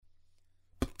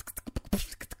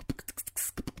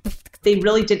they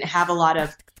really didn't have a lot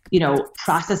of,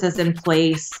 processes in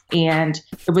place. And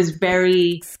it was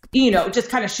very, just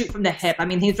kind of shoot from the hip. I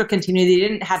mean, things were continuing. They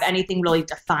didn't have anything really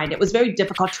defined. It was very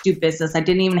difficult to do business. I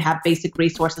didn't even have basic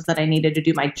resources that I needed to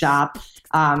do my job.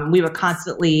 We were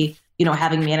constantly,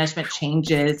 having management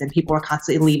changes, and people were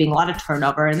constantly leaving, a lot of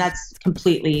turnover. And that's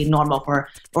completely normal for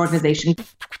organizations.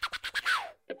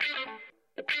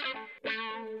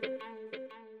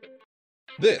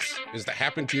 This is the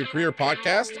Happen to Your Career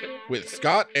podcast with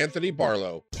Scott Anthony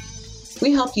Barlow.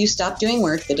 We help you stop doing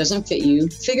work that doesn't fit you,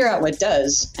 figure out what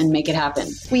does, and make it happen.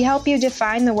 We help you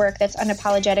define the work that's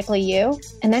unapologetically you,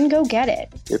 and then go get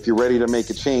it. If you're ready to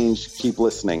make a change, keep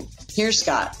listening. Here's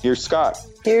Scott. Here's Scott.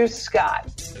 Here's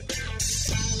Scott.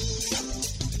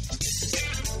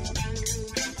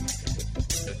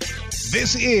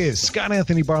 This is Scott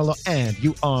Anthony Barlow, and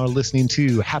you are listening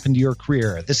to Happen to Your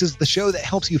Career. This is the show that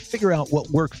helps you figure out what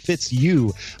work fits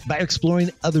you by exploring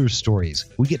other stories.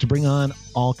 We get to bring on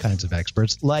all kinds of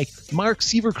experts like Mark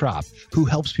Sieverkrop, who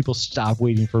helps people stop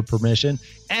waiting for permission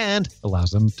and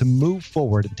allows them to move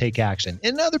forward and take action.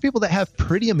 And other people that have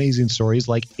pretty amazing stories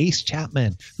like Ace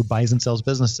Chapman, who buys and sells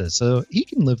businesses so he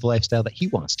can live the lifestyle that he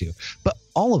wants to. But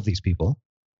all of these people,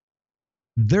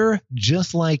 they're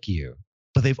just like you.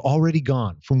 But they've already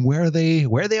gone from where they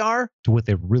are to what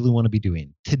they really want to be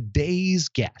doing. Today's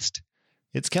guest,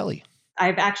 it's Kelly.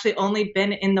 I've actually only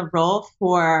been in the role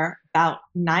for about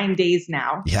 9 days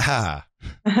now. Yeah.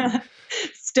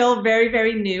 Still very,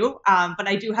 very new. But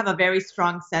I do have a very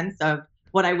strong sense of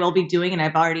what I will be doing. And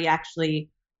I've already actually,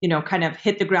 kind of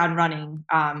hit the ground running,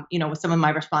 with some of my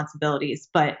responsibilities.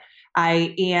 But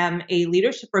I am a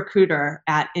leadership recruiter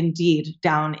at Indeed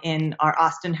down in our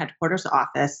Austin headquarters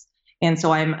office. And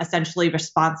so I'm essentially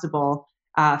responsible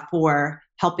for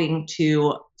helping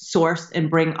to source and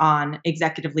bring on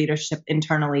executive leadership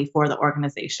internally for the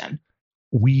organization.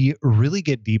 We really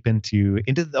get deep into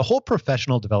the whole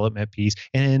professional development piece.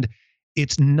 And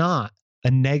it's not a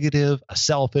negative, a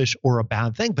selfish, or a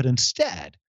bad thing, but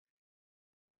instead,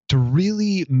 to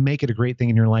really make it a great thing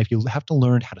in your life, you have to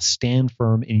learn how to stand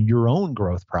firm in your own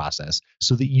growth process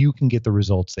so that you can get the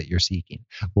results that you're seeking.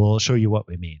 We'll show you what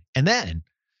we mean. And then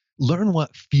learn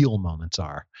what feel moments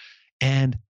are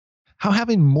and how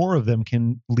having more of them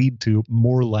can lead to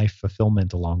more life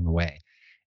fulfillment along the way.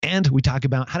 And we talk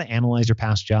about how to analyze your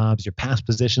past jobs, your past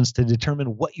positions to determine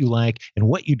what you like and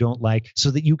what you don't like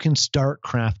so that you can start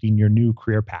crafting your new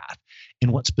career path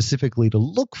and what specifically to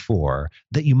look for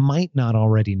that you might not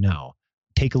already know.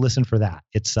 Take a listen for that.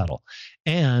 It's subtle.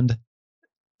 And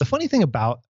the funny thing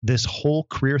about this whole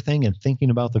career thing and thinking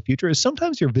about the future is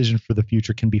sometimes your vision for the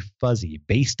future can be fuzzy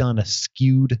based on a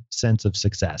skewed sense of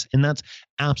success. And that's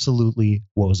absolutely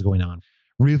what was going on.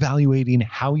 Reevaluating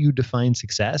how you define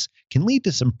success can lead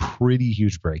to some pretty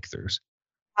huge breakthroughs.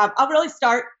 I'll really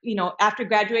start, after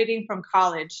graduating from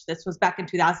college. This was back in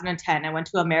 2010. I went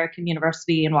to American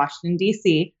University in Washington,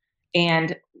 D.C.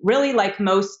 And really, like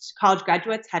most college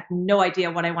graduates, had no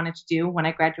idea what I wanted to do when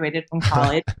I graduated from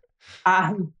college.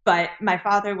 But my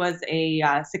father was a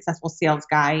successful sales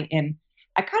guy, and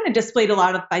I kind of displayed a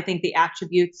lot of, I think, the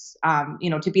attributes,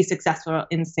 to be successful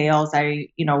in sales. I,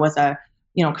 was a,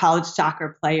 college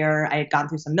soccer player. I had gone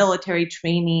through some military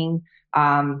training.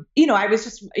 I was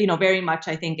just, very much,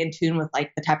 I think, in tune with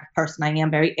like the type of person I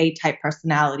am, very A-type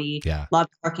personality, loved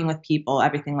working with people,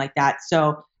 everything like that.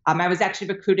 So I was actually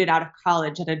recruited out of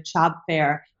college at a job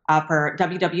fair for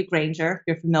W.W. Grainger, if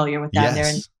you're familiar with that. Yes.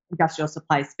 They're in industrial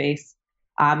supply space.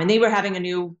 And they were having a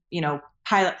new,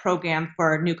 pilot program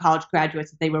for new college graduates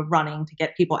that they were running to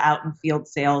get people out in field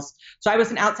sales. So I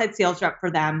was an outside sales rep for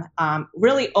them.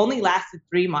 Really only lasted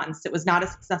 3 months. It was not a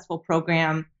successful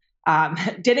program.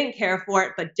 Didn't care for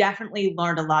it, but definitely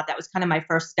learned a lot. That was kind of my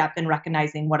first step in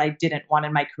recognizing what I didn't want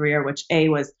in my career, which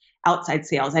was outside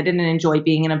sales. I didn't enjoy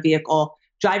being in a vehicle,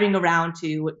 driving around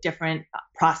to different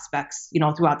prospects,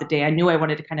 throughout the day. I knew I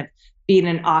wanted to kind of be in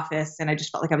an office, and I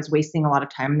just felt like I was wasting a lot of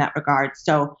time in that regard.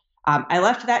 So I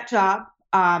left that job,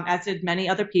 as did many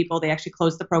other people. They actually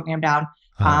closed the program down.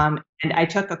 And I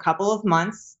took a couple of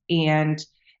months, and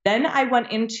then I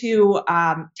went into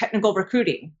technical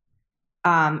recruiting.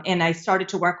 And I started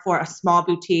to work for a small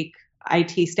boutique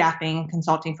IT staffing and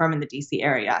consulting firm in the DC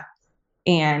area.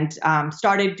 And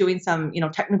started doing some,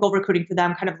 technical recruiting for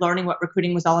them, kind of learning what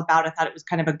recruiting was all about. I thought it was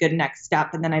kind of a good next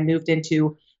step. And then I moved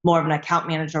into more of an account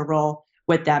manager role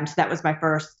with them. So that was my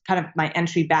first kind of my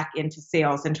entry back into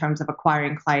sales in terms of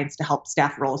acquiring clients to help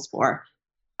staff roles for.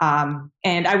 And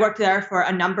I worked there for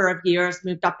a number of years,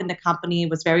 moved up in the company,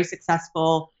 was very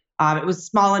successful. It was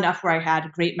small enough where I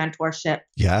had great mentorship.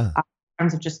 Yeah. In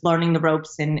terms of just learning the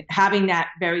ropes and having that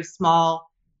very small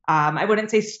I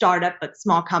wouldn't say startup, but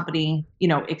small company,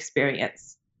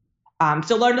 experience.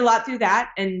 So learned a lot through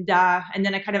that. And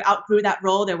then I kind of outgrew that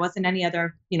role. There wasn't any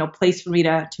other, place for me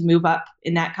to move up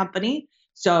in that company.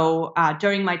 So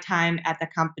during my time at the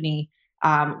company,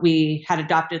 we had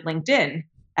adopted LinkedIn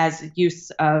as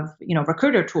use of,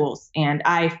 recruiter tools. And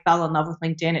I fell in love with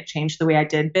LinkedIn. It changed the way I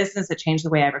did business. It changed the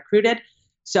way I recruited.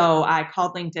 So I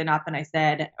called LinkedIn up and I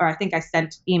said, or I think I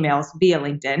sent emails via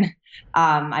LinkedIn.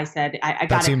 I said, I got it.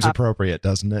 That seems appropriate,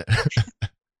 doesn't it?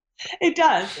 It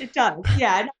does.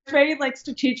 Yeah. And I was very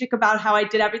strategic about how I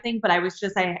did everything, but I was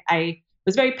just, I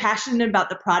was very passionate about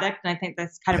the product. And I think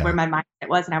that's kind of where my mindset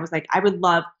was. And I was like, I would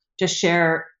love to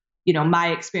share,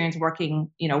 my experience working,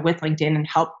 with LinkedIn and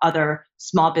help other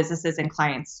small businesses and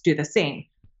clients do the same.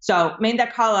 So made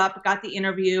that call up, got the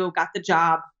interview, got the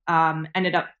job,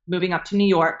 ended up moving up to New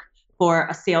York for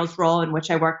a sales role in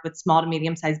which I worked with small to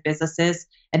medium-sized businesses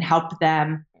and helped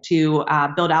them to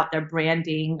build out their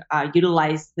branding,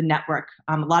 utilize the network,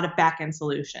 a lot of back-end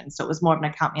solutions. So it was more of an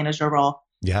account manager role.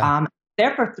 Yeah.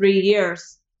 There for 3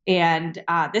 years. And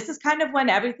this is kind of when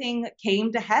everything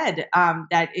came to head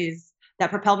that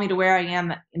propelled me to where I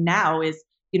am now is,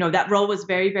 that role was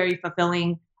very, very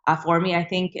fulfilling for me, I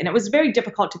think. And it was very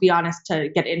difficult, to be honest, to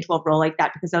get into a role like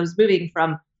that because I was moving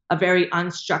from a very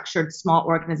unstructured small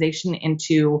organization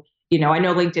into, I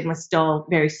know LinkedIn was still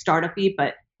very startup-y, but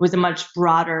it was a much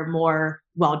broader, more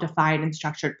well-defined and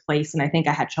structured place. And I think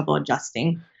I had trouble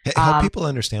adjusting. Help people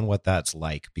understand what that's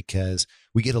like, because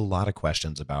we get a lot of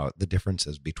questions about the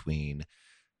differences between,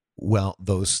 I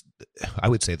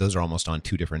would say those are almost on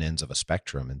two different ends of a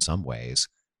spectrum in some ways.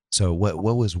 So what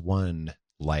was one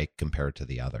like compared to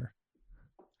the other?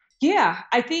 Yeah,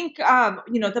 I think,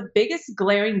 the biggest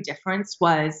glaring difference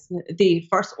was the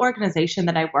first organization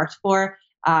that I worked for.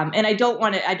 And I don't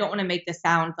want to make this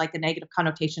sound like a negative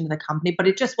connotation to the company, but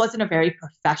it just wasn't a very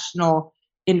professional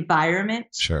environment.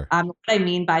 Sure. What I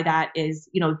mean by that is,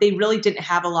 they really didn't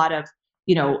have a lot of,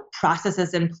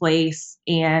 processes in place,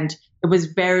 and it was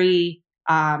very,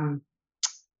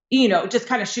 just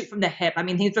kind of shoot from the hip. I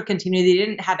mean, things were continuing. They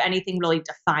didn't have anything really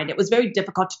defined. It was very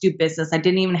difficult to do business. I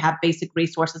didn't even have basic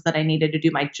resources that I needed to do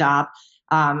my job.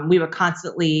 We were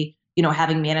constantly,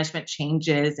 having management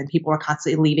changes, and people were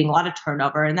constantly leaving, a lot of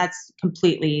turnover. And that's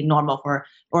completely normal for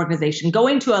organization.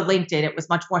 Going to a LinkedIn, it was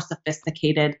much more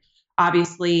sophisticated.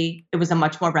 Obviously, it was a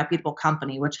much more reputable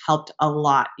company, which helped a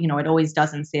lot. It always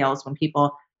does in sales when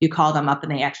you call them up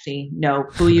and they actually know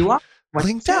who you are.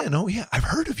 LinkedIn. Oh yeah. I've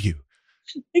heard of you.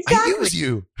 Exactly. I use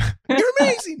you. You're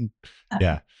amazing.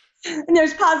 Yeah. And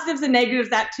there's positives and negatives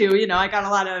that too. I got a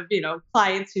lot of,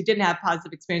 clients who didn't have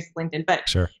positive experience with LinkedIn, but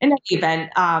sure. In any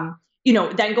event,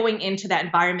 then going into that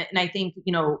environment. And I think,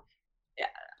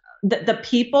 the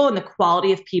people and the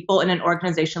quality of people in an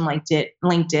organization like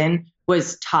LinkedIn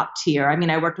was top tier. I mean,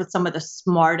 I worked with some of the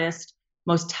smartest,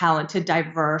 most talented,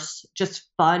 diverse, just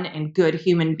fun and good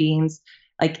human beings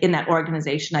like in that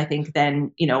organization, I think,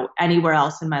 than, anywhere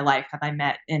else in my life have I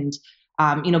met. And,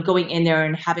 going in there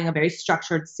and having a very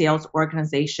structured sales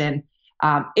organization,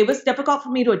 it was difficult for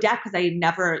me to adapt because I had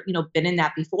never, been in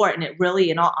that before. And it really,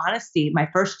 in all honesty, my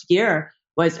first year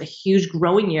was a huge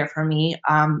growing year for me.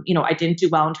 I didn't do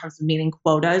well in terms of meeting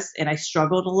quotas, and I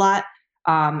struggled a lot.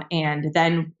 And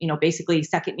then, basically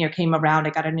second year came around,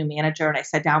 I got a new manager, and I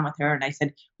sat down with her and I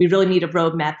said, we really need to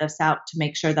roadmap this out to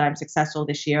make sure that I'm successful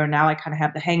this year. And now I kind of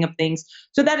have the hang of things.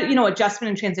 So that, adjustment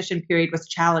and transition period was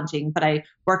challenging, but I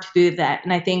worked through that.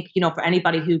 And I think, for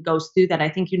anybody who goes through that, I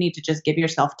think you need to just give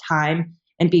yourself time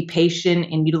and be patient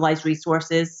and utilize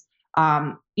resources,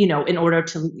 in order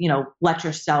to, let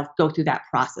yourself go through that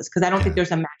process. Cause I don't think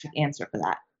there's a magic answer for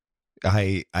that.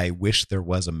 I wish there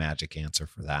was a magic answer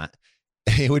for that.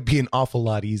 It would be an awful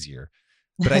lot easier.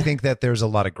 But I think that there's a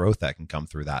lot of growth that can come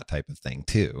through that type of thing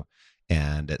too.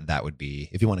 And that would be,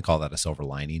 if you want to call that a silver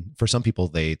lining, for some people,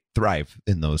 they thrive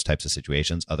in those types of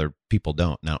situations. Other people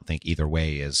don't. And I don't think either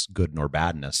way is good nor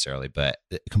bad necessarily, but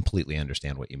I completely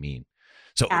understand what you mean.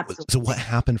 So, so what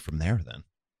happened from there then?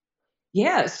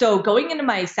 Yeah. So going into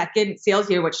my second sales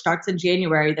year, which starts in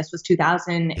January, this was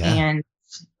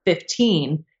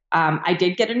 2015. I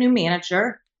did get a new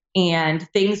manager, and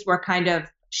things were kind of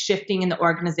shifting in the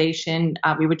organization.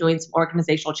 We were doing some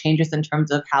organizational changes in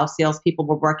terms of how salespeople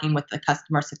were working with the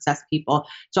customer success people.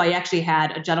 So I actually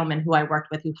had a gentleman who I worked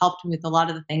with who helped me with a lot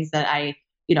of the things that I,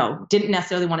 didn't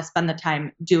necessarily want to spend the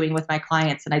time doing with my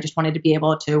clients. And I just wanted to be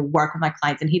able to work with my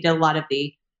clients. And he did a lot of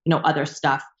the, other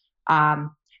stuff.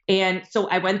 And so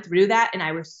I went through that, and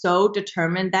I was so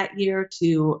determined that year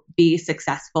to be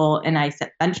successful. And I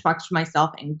set benchmarks for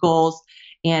myself and goals.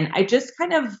 And I just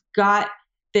kind of got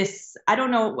this, I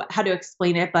don't know how to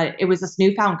explain it, but it was this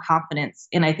newfound confidence.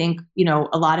 And I think,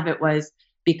 a lot of it was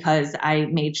because I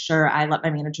made sure I let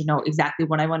my manager know exactly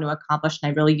what I want to accomplish.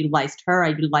 And I really utilized her. I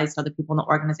utilized other people in the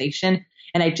organization.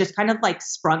 And I just kind of like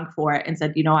sprung for it and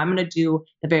said, I'm going to do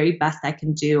the very best I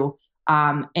can do.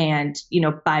 And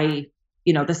by,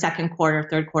 the second quarter,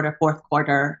 third quarter, fourth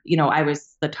quarter, I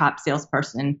was the top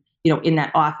salesperson, in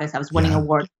that office. I was winning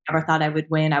awards I never thought I would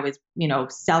win. I was,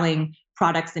 selling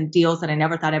products and deals that I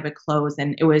never thought I would close.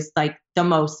 And it was like the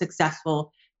most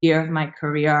successful year of my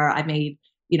career. I made,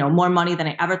 more money than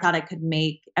I ever thought I could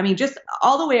make. I mean, just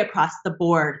all the way across the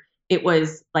board, it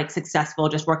was like successful,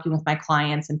 just working with my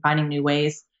clients and finding new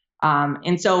ways.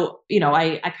 And so,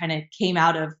 I kind of came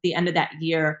out of the end of that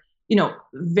year,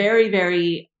 very,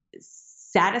 very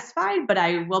satisfied. But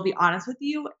I will be honest with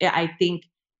you, I think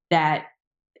that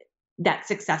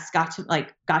success got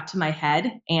to my head,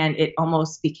 and it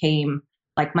almost became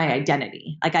like my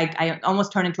identity. Like I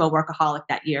almost turned into a workaholic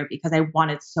that year because I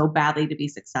wanted so badly to be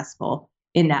successful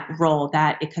in that role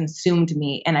that it consumed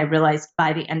me. And I realized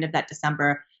by the end of that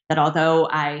December that although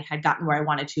I had gotten where I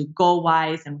wanted to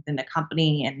goal-wise and within the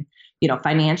company and,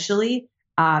 financially,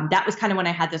 that was kind of when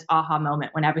I had this aha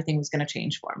moment when everything was going to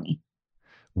change for me.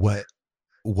 What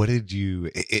did you,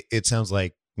 it sounds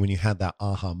like when you had that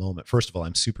aha moment, first of all,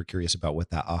 I'm super curious about what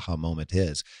that aha moment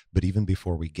is, but even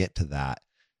before we get to that,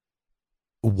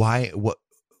 what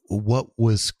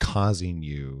was causing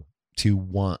you to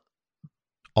want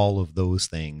all of those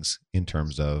things in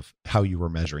terms of how you were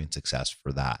measuring success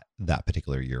for that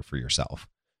particular year for yourself?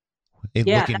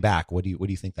 Looking back, what do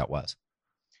you think that was?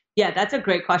 Yeah, that's a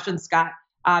great question, Scott.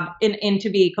 And to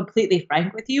be completely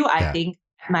frank with you, I think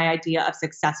my idea of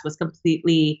success was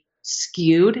completely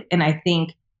skewed. And I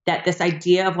think that this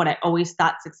idea of what I always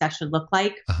thought success should look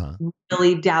like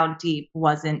really down deep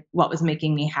wasn't what was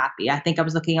making me happy. I think I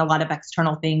was looking at a lot of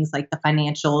external things like the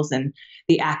financials and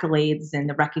the accolades and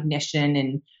the recognition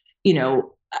and,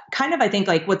 kind of, I think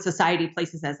like what society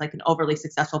places as like an overly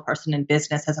successful person in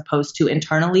business as opposed to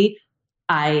internally.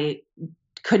 I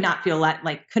couldn't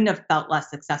have felt less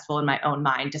successful in my own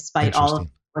mind, despite all of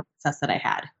the success that I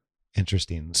had.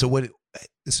 Interesting.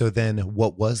 So then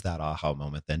what was that aha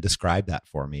moment then? Describe that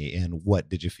for me. And what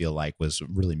did you feel like was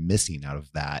really missing out of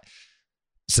that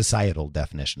societal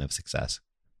definition of success?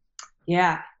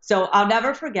 Yeah. So I'll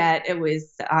never forget. It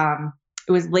was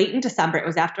late in December. It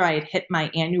was after I had hit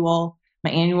my annual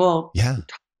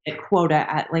quota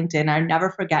at LinkedIn. I'll never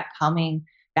forget coming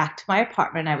back to my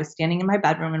apartment. I was standing in my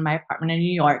bedroom in my apartment in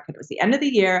New York. It was the end of the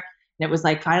year. And it was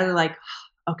like, finally like,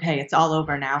 okay, it's all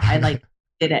over now. I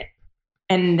did it.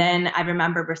 And then I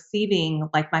remember receiving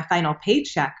like my final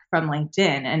paycheck from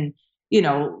LinkedIn. And,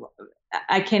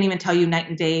 I can't even tell you night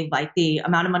and day, like the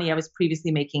amount of money I was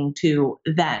previously making to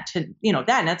then,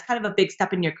 that's kind of a big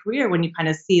step in your career when you kind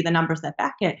of see the numbers that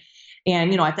back it.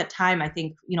 And, at that time, I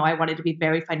think, I wanted to be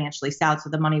very financially sound. So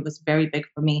the money was very big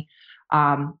for me.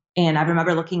 And I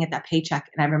remember looking at that paycheck,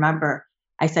 and I remember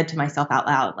I said to myself out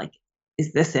loud, like,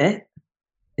 is this it?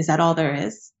 Is that all there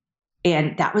is?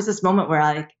 And that was this moment where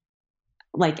I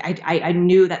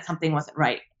knew that something wasn't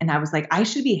right. And I was like, I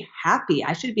should be happy.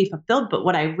 I should be fulfilled. But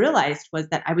what I realized was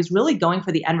that I was really going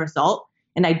for the end result,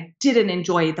 and I didn't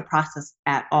enjoy the process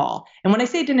at all. And when I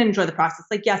say didn't enjoy the process,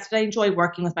 like, yes, did I enjoy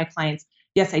working with my clients?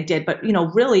 Yes, I did. But,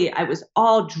 really, I was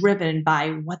all driven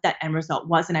by what that end result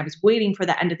was. And I was waiting for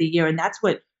the end of the year. And that's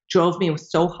what drove me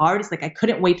so hard. It's like I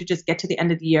couldn't wait to just get to the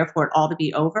end of the year for it all to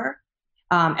be over.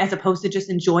 As opposed to just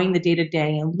enjoying the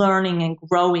day-to-day and learning and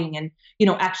growing and,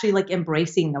 actually like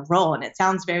embracing the role. And it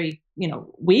sounds very,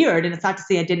 weird. And it's not to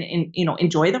say I didn't,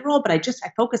 enjoy the role, but I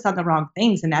focused on the wrong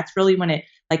things. And that's really when it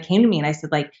like came to me. And I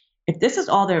said, like, if this is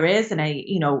all there is, and I,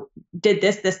 did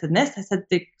this, and this, I said,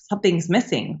 something's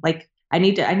missing. Like, I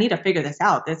need to figure this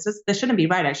out. This shouldn't be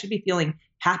right. I should be feeling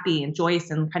happy and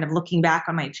joyous and kind of looking back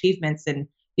on my achievements and,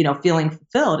 feeling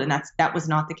fulfilled. And that was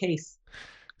not the case.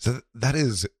 So that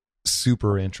is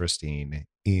super interesting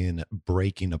in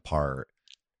breaking apart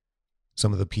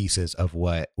some of the pieces of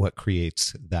what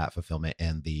creates that fulfillment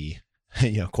and the,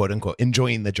 quote unquote,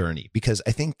 enjoying the journey. Because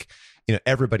I think,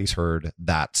 everybody's heard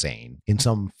that saying in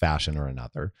some fashion or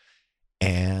another.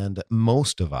 And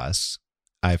most of us,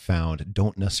 I've found,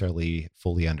 don't necessarily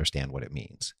fully understand what it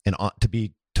means. And to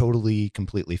be totally,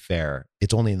 completely fair,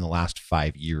 it's only in the last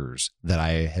 5 years that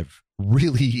I have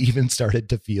really even started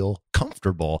to feel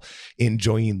comfortable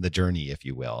enjoying the journey, if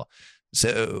you will.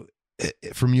 So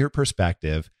from your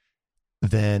perspective,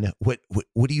 then what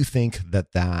do you think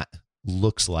that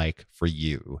looks like for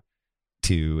you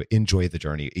to enjoy the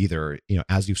journey, either,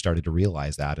 as you've started to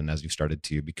realize that and as you've started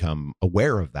to become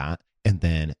aware of that, And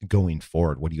then going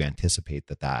forward, what do you anticipate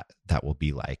that will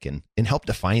be like? And help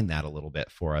define that a little bit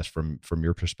for us from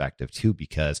your perspective too,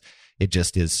 because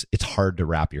it's hard to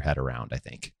wrap your head around, I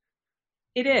think.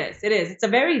 It is. It's a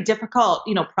very difficult,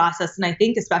 process. And I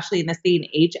think especially in this day and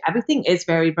age, everything is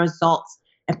very results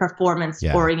and performance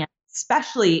oriented,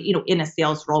 especially, in a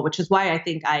sales role, which is why I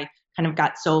think I kind of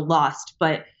got so lost.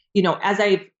 But, as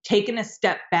I've taken a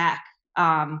step back,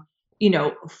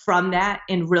 from that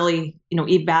and really,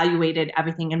 evaluated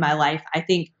everything in my life, I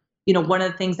think, one of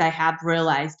the things I have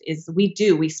realized is we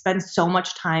spend so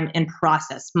much time in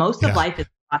process. Most of life is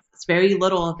process. Very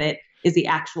little of it is the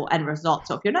actual end result.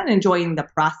 So if you're not enjoying the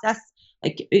process,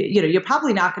 you're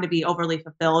probably not going to be overly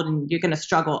fulfilled and you're going to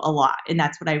struggle a lot. And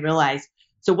that's what I realized.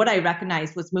 So what I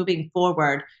recognized was moving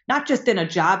forward, not just in a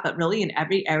job, but really in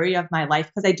every area of my life,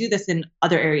 because I do this in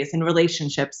other areas, in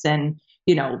relationships and,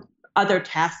 other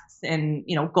tasks and,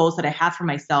 goals that I have for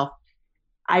myself.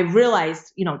 I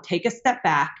realized, take a step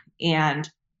back and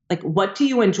what do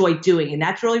you enjoy doing? And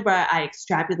that's really where I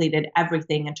extrapolated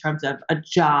everything in terms of a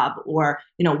job or,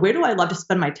 where do I love to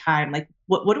spend my time?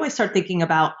 What do I start thinking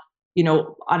about, when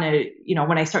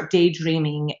I start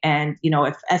daydreaming and,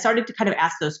 if I started to kind of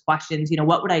ask those questions,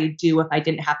 what would I do if I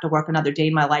didn't have to work another day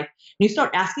in my life? And you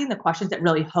start asking the questions that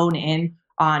really hone in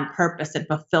on purpose and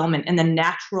fulfillment and the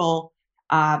natural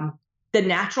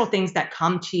things that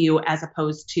come to you as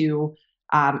opposed to,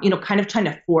 kind of trying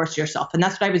to force yourself. And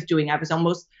that's what I was doing. I was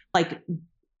almost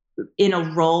in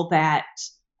a role that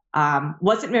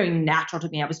wasn't very natural to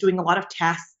me. I was doing a lot of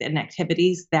tasks and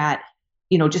activities that,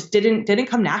 just didn't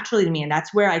come naturally to me. And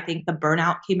that's where I think the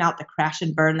burnout came out, the crash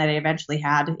and burn that I eventually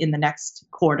had in the next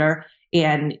quarter.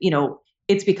 And,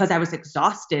 it's because I was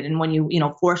exhausted. And when you,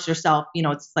 force yourself,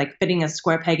 it's like fitting a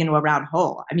square peg into a round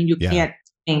hole. I mean, you can't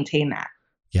maintain that.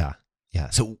 Yeah. Yeah.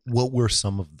 So what were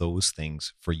some of those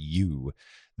things for you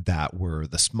that were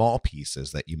the small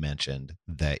pieces that you mentioned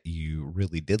that you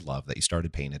really did love, that you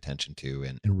started paying attention to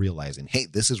and realizing, hey,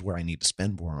 this is where I need to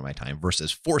spend more of my time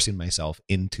versus forcing myself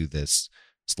into this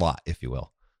slot, if you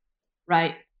will?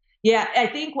 Right. Yeah. I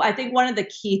think one of the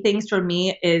key things for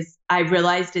me is I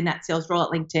realized in that sales role at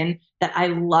LinkedIn that I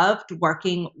loved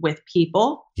working with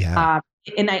people. Yeah.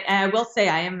 And I will say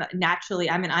I'm an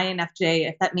INFJ,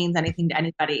 if that means anything to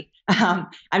anybody.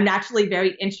 I'm naturally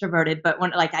very introverted, but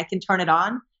when I can turn it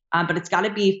on, but it's got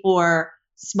to be for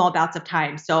small bouts of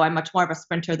time. So I'm much more of a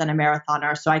sprinter than a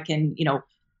marathoner. So I can,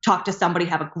 talk to somebody,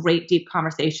 have a great deep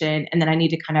conversation, and then I need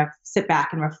to kind of sit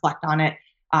back and reflect on it.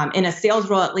 In a sales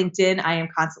role at LinkedIn, I am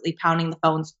constantly pounding the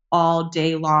phones all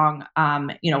day long,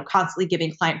 constantly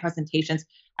giving client presentations.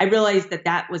 I realized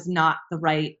that was not the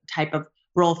right type of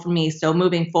role for me. So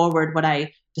moving forward, what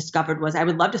I discovered was I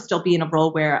would love to still be in a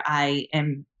role where I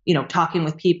am, talking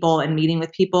with people and meeting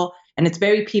with people. And it's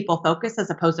very people focused as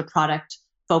opposed to product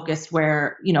focused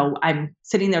where, I'm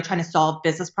sitting there trying to solve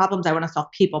business problems. I want to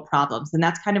solve people problems. And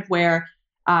that's kind of where,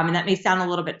 and that may sound a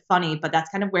little bit funny, but that's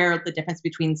kind of where the difference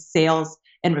between sales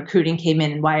and recruiting came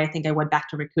in and why I think I went back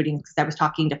to recruiting, because I was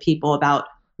talking to people about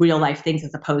real life things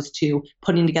as opposed to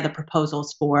putting together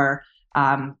proposals for,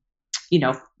 for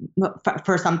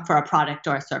a product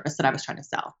or a service that I was trying to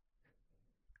sell.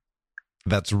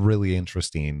 That's really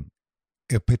interesting,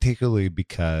 particularly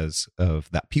because of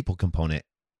that people component.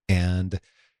 And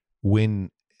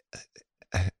when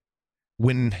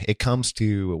it comes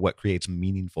to what creates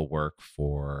meaningful work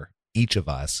for each of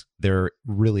us, there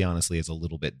really honestly is a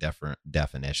little bit different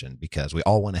definition, because we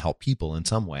all want to help people in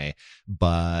some way,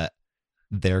 but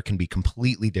there can be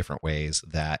completely different ways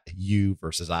that you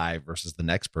versus I versus the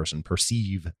next person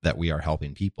perceive that we are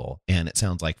helping people. And it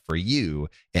sounds like for you,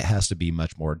 it has to be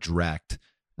much more direct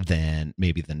than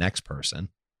maybe the next person.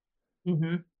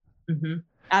 Mm-hmm. Mm-hmm.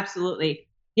 Absolutely.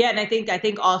 Yeah. And I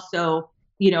think also,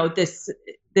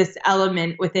 this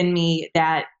element within me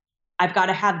that I've got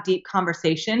to have deep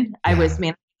conversation. I was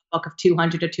managing a book of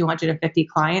 200 to 250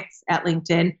 clients at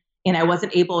LinkedIn. And I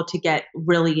wasn't able to get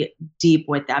really deep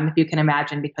with them, if you can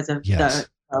imagine, because of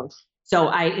so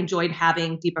I enjoyed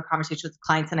having deeper conversations with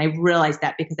clients. And I realized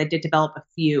that because I did develop a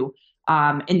few.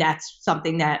 And that's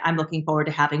something that I'm looking forward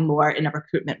to having more in a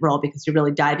recruitment role, because you're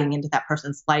really diving into that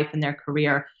person's life and their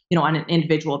career, on an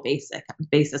individual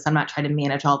basis. I'm not trying to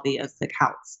manage all the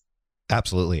accounts.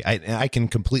 Absolutely. I can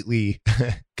completely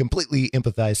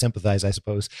sympathize, I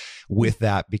suppose, with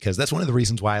that, because that's one of the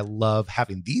reasons why I love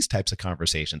having these types of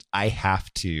conversations. I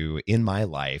have to, in my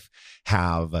life,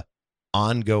 have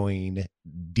ongoing,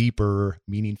 deeper,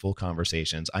 meaningful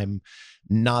conversations. I'm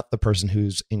not the person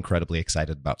who's incredibly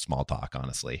excited about small talk,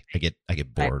 honestly. I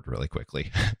get bored really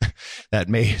quickly. That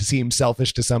may seem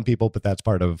selfish to some people, but that's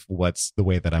part of what's the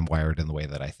way that I'm wired and the way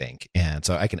that I think. And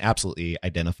so I can absolutely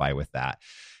identify with that.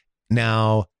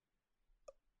 Now,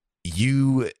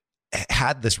 you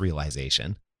had this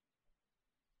realization,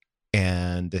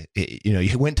 and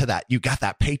you went to that, you got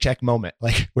that paycheck moment.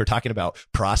 Like, we're talking about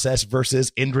process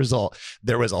versus end result.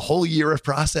 There was a whole year of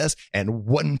process and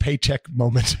one paycheck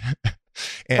moment.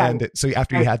 And so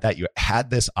after you had that, you had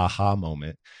this aha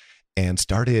moment and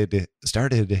started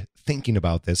thinking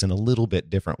about this in a little bit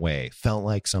different way. Felt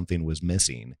like something was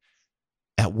missing.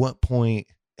 At what point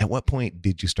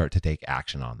did you start to take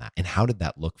action on that? And how did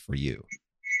that look for you?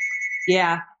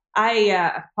 Yeah,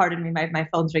 pardon me, my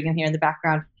phone's ringing here in the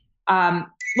background.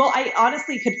 Well, I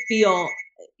honestly could feel,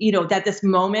 that this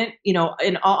moment, in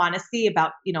all honesty,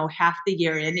 about, half the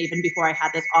year in, even before I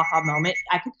had this aha moment,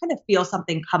 I could kind of feel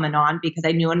something coming on, because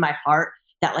I knew in my heart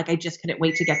that, like, I just couldn't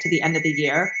wait to get to the end of the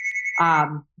year.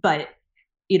 But,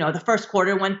 the first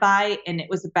quarter went by, and it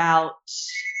was about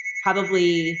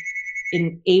probably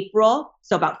in April.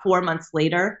 So about 4 months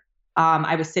later,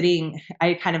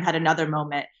 I kind of had another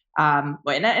moment.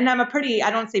 And I'm a pretty,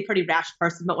 I don't say pretty rash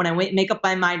person, but when I make up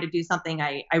my mind to do something,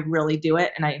 I really do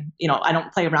it. And I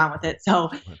don't play around with it. So,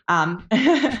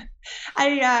 I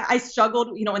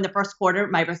struggled, in the first quarter,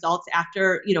 my results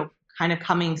after, kind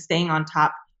of staying on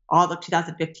top all of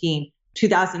 2015,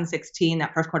 2016,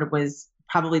 that first quarter was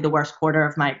probably the worst quarter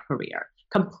of my career.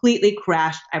 Completely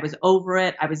crashed. I was over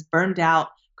it. I was burned out,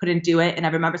 couldn't do it. And I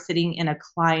remember sitting in a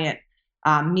client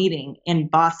meeting in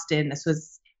Boston. This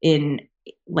was in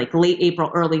like late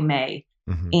April, early May.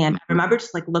 Mm-hmm. And I remember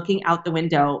just like looking out the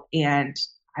window, and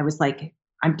I was like,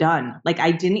 I'm done. Like,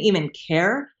 I didn't even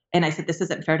care. And I said, this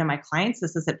isn't fair to my clients.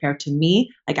 This isn't fair to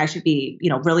me. Like, I should be,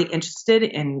 really interested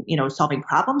in, solving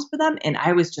problems for them. And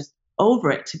I was just over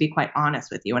it, to be quite honest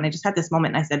with you. And I just had this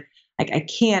moment, and I said, like, I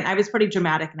can't. I was pretty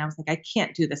dramatic, and I was like, I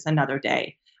can't do this another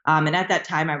day. And at that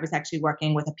time, I was actually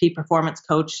working with a peak performance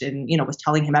coach, and, was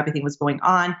telling him everything was going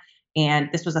on. And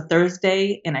this was a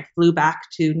Thursday, and I flew back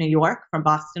to New York from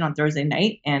Boston on Thursday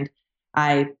night, and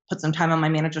I put some time on my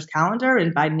manager's calendar.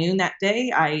 And by noon that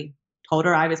day, I told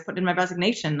her I was putting in my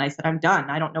resignation. And I said, I'm done.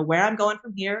 I don't know where I'm going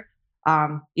from here.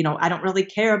 I don't really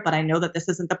care, but I know that this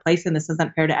isn't the place, and this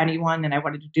isn't fair to anyone. And I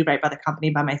wanted to do right by the company,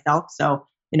 by myself. So,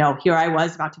 here I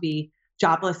was, about to be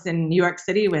jobless in New York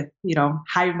City with,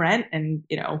 high rent, and,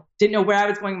 didn't know where I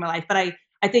was going in my life. But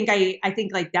I think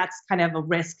like that's kind of a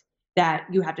risk that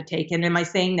you have to take. And am I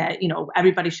saying that,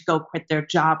 everybody should go quit their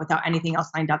job without anything else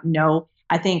lined up? No,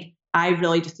 I think I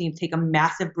really just need to take a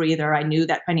massive breather. I knew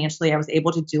that financially I was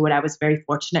able to do it. I was very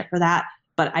fortunate for that.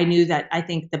 But I knew that I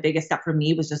think the biggest step for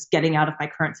me was just getting out of my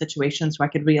current situation so I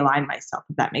could realign myself,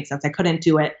 if that makes sense. I couldn't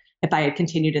do it if I had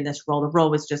continued in this role. The role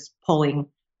was just pulling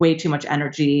way too much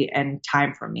energy and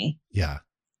time from me. Yeah,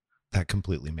 that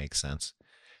completely makes sense.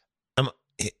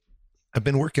 I've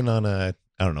been working on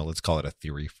let's call it a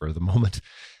theory for the moment,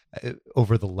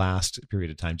 over the last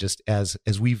period of time, just as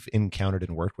we've encountered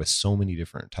and worked with so many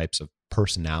different types of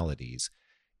personalities,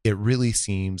 it really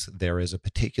seems there is a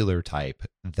particular type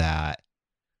that,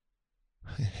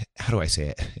 how do I say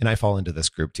it? And I fall into this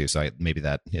group too, so maybe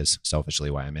that is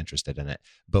selfishly why I'm interested in it,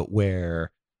 but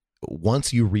where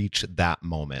once you reach that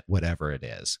moment, whatever it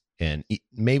is, and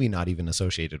maybe not even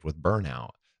associated with burnout,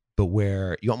 but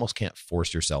where you almost can't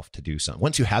force yourself to do something.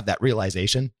 Once you have that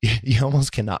realization, you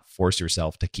almost cannot force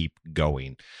yourself to keep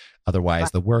going.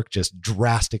 Otherwise, the work just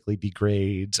drastically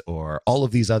degrades, or all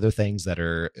of these other things that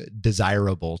are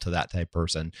desirable to that type of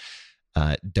person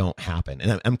don't happen.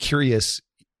 And I'm curious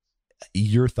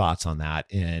your thoughts on that,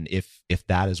 and if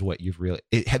that is what you've really,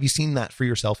 have you seen that for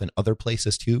yourself in other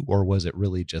places too, or was it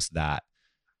really just that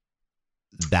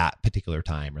particular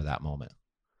time or that moment?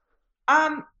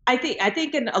 I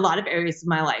think in a lot of areas of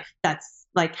my life, that's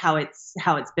like how it's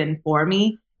been for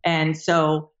me. And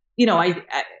so,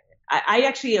 I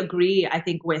actually agree, I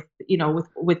think with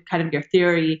kind of your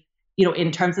theory,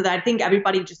 in terms of that. I think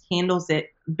everybody just handles it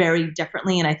very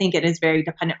differently. And I think it is very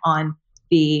dependent on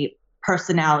the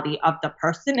personality of the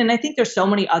person. And I think there's so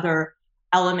many other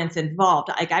elements involved.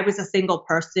 Like, I was a single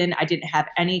person. I didn't have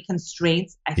any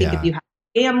constraints. I think if you have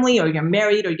family, or you're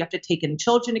married, or you have to take in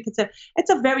children to consider, it's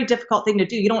a very difficult thing to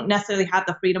do. You don't necessarily have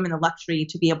the freedom and the luxury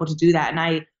to be able to do that. And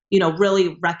I,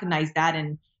 really recognize that.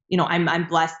 And, I'm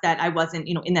blessed that I wasn't,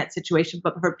 in that situation.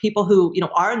 But for people who,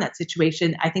 are in that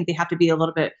situation, I think they have to be a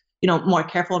little bit, more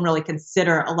careful and really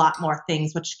consider a lot more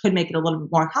things, which could make it a little bit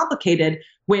more complicated,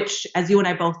 which, as you and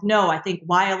I both know, I think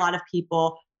why a lot of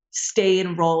people stay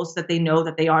in roles that they know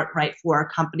that they aren't right for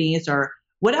companies or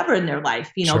whatever in their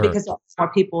life, Sure. because there's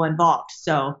more people involved.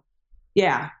 So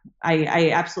yeah, I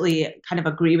absolutely kind of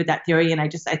agree with that theory. And I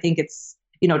think it's,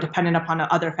 dependent upon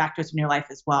other factors in your life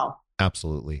as well.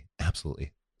 Absolutely.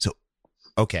 Absolutely. So,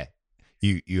 okay.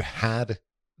 You had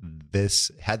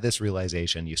this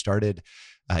realization, you started,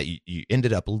 you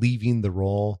ended up leaving the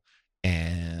role,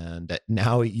 and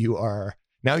now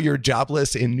you're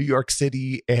jobless in New York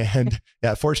City. And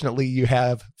fortunately you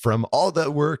have, from all the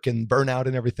work and burnout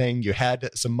and everything, you had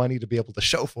some money to be able to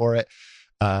show for it.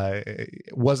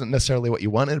 It wasn't necessarily what you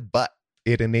wanted, but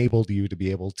it enabled you to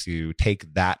be able to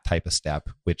take that type of step,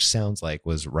 which sounds like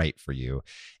was right for you.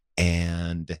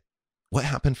 And what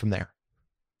happened from there?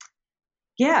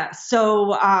 Yeah.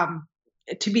 So,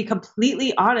 to be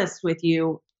completely honest with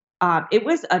you, it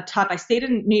was I stayed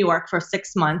in New York for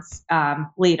 6 months.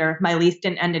 Later, my lease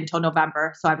didn't end until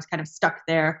November, so I was kind of stuck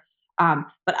there.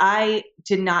 But I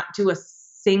did not do a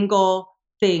single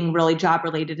thing really job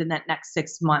related in that next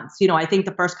 6 months. I think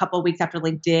the first couple of weeks after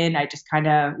LinkedIn, I just kind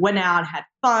of went out, had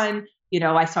fun.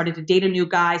 I started to date a new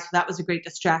guy, so that was a great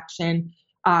distraction.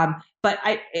 But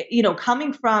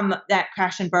coming from that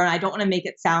crash and burn, I don't want to make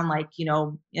it sound like,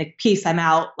 like, peace, I'm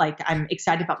out, like I'm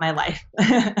excited about my life.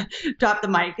 Drop the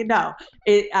mic. No,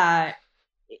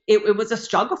 it was a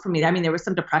struggle for me. I mean, there was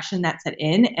some depression that set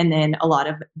in, and then a lot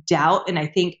of doubt. And I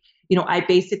think, I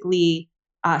basically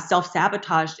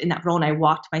self-sabotaged in that role, and I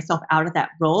walked myself out of that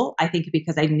role. I think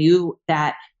because I knew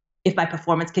that if my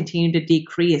performance continued to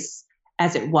decrease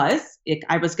as it was,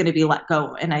 I was going to be let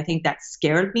go. And I think that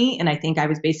scared me. And I think I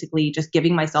was basically just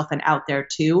giving myself an out there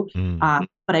too.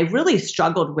 But I really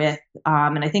struggled with,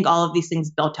 and I think all of these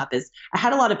things built up, is I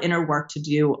had a lot of inner work to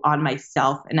do on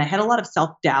myself, and I had a lot of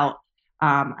self-doubt.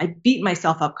 I beat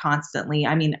myself up constantly.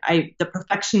 I mean, the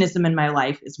perfectionism in my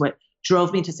life is what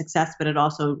drove me to success, but it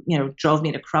also, drove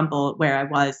me to crumble where I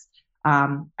was.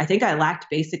 I think I lacked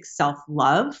basic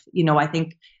self-love. I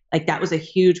think like that was a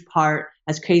huge part,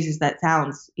 as crazy as that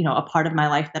sounds, a part of my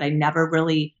life that I never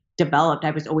really developed.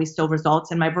 I was always so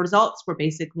results, and my results were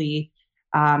basically,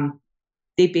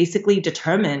 they basically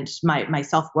determined my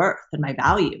self-worth and my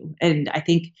value. And I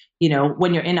think,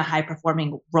 when you're in a high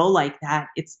performing role like that,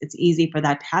 it's easy for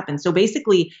that to happen. So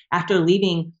basically after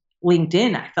leaving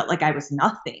LinkedIn, I felt like I was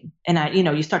nothing. And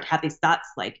you start to have these thoughts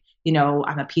like,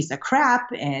 I'm a piece of crap,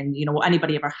 and, will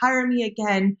anybody ever hire me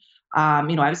again? I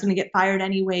was going to get fired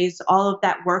anyways. All of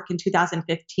that work in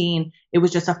 2015, it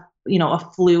was just a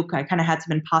fluke. I kind of had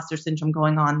some imposter syndrome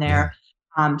going on there.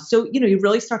 So, you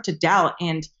really start to doubt.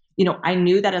 And, I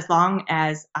knew that as long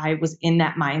as I was in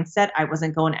that mindset, I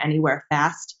wasn't going anywhere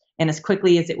fast. And as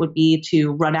quickly as it would be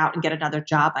to run out and get another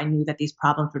job, I knew that these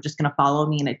problems were just going to follow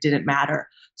me, and it didn't matter.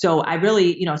 So I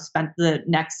really, spent the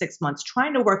next 6 months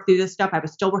trying to work through this stuff. I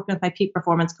was still working with my peak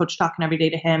performance coach, talking every day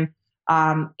to him.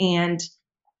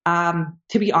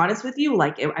 To be honest with you,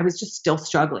 I was just still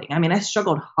struggling. I mean, I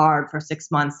struggled hard for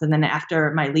 6 months. And then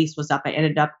after my lease was up, I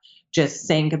ended up just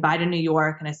saying goodbye to New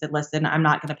York. And I said, listen, I'm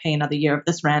not going to pay another year of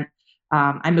this rent.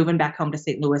 I'm moving back home to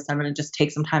St. Louis. I'm going to just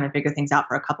take some time and figure things out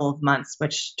for a couple of months,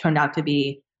 which turned out to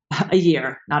be a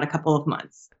year, not a couple of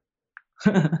months.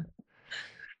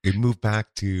 You moved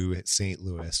back to St.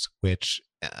 Louis, which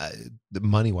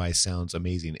money-wise sounds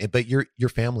amazing. But your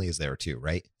family is there too,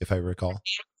 right? If I recall.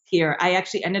 Here, I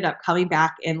actually ended up coming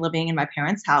back and living in my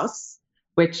parents' house,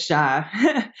 which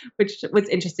was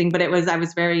interesting. But I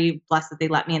was very blessed that they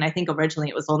let me. And I think originally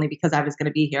it was only because I was going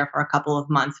to be here for a couple of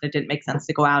months, and it didn't make sense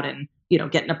to go out and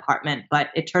get an apartment. But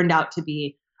it turned out to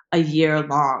be a year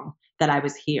long that I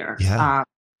was here,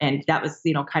 and that was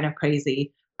kind of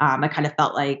crazy. I kind of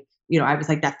felt like I was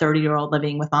like that 30-year-old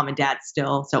living with mom and dad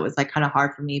still, so it was like kind of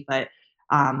hard for me. But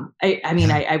I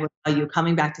would tell you,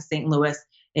 coming back to St. Louis.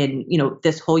 And,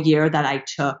 this whole year that I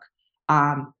took,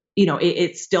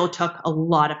 it still took a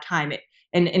lot of time.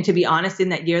 And to be honest, in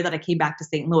that year that I came back to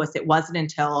St. Louis, it wasn't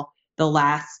until the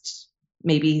last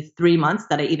maybe 3 months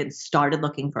that I even started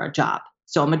looking for a job.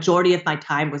 So a majority of my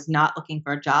time was not looking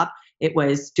for a job. It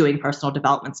was doing personal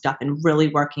development stuff and really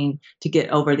working to get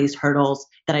over these hurdles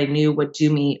that I knew would do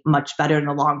me much better in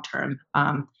the long term.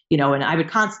 And I would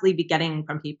constantly be getting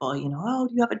from people, oh,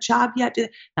 do you have a job yet?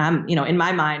 In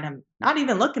my mind, I'm not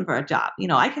even looking for a job.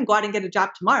 I can go out and get a job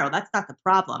tomorrow. That's not the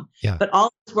problem. Yeah. But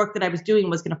all this work that I was doing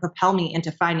was going to propel me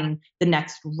into finding the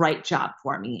next right job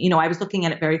for me. I was looking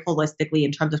at it very holistically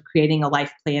in terms of creating a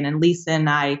life plan. And Lisa and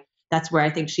I, that's where I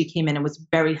think she came in and was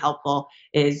very helpful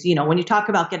is, when you talk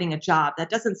about getting a job, that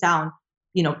doesn't sound,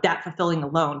 that fulfilling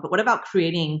alone, but what about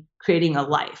creating a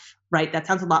life, right? That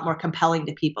sounds a lot more compelling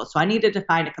to people. So I needed to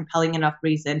find a compelling enough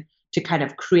reason to kind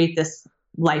of create this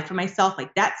life for myself,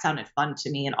 like that sounded fun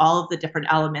to me, and all of the different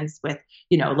elements with,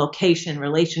 location,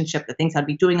 relationship, the things I'd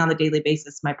be doing on the daily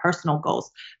basis, my personal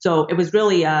goals. So it was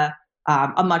really a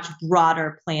much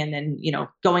broader plan than,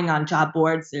 going on job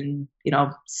boards and,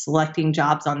 selecting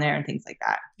jobs on there and things like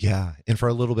that. Yeah. And for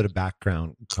a little bit of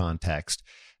background context,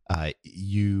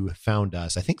 you found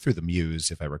us, I think through the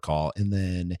Muse, if I recall, and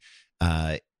then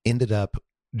ended up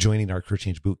joining our Career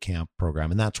Change Bootcamp program.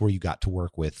 And that's where you got to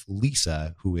work with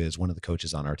Lisa, who is one of the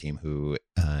coaches on our team, who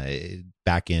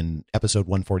back in episode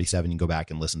 147, you can go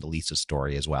back and listen to Lisa's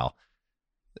story as well.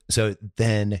 So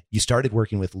then you started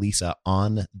working with Lisa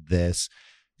on this,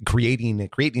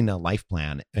 creating a life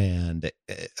plan, and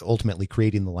ultimately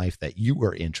creating the life that you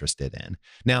were interested in.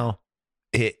 Now,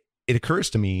 it occurs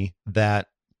to me that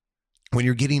when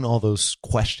you're getting all those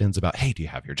questions about, hey, do you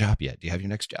have your job yet? Do you have your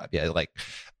next job yet? Like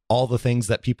all the things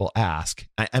that people ask,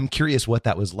 I'm curious what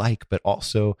that was like, but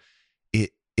also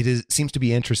it seems to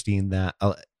be interesting that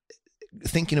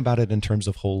thinking about it in terms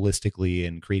of holistically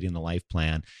and creating a life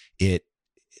plan, it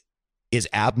is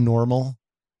abnormal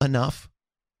enough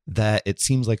that it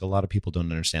seems like a lot of people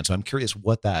don't understand. So I'm curious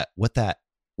what that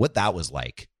was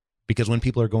like, because when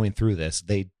people are going through this,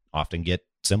 they often get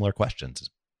similar questions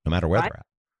no matter where they're at.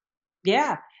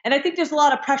 Yeah. And I think there's a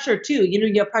lot of pressure too.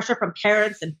 You have pressure from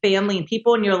parents and family and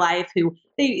people in your life who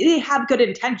they have good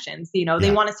intentions. They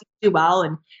want to see you do well.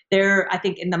 And they're, I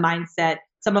think, in the mindset,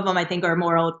 some of them I think are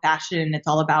more old fashioned, and it's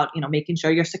all about, making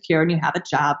sure you're secure and you have a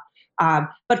job.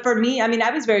 But for me, I mean,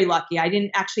 I was very lucky. I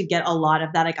didn't actually get a lot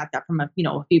of that. I got that from a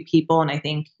few people. And I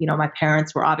think, my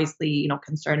parents were obviously,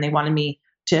 concerned. They wanted me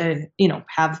to,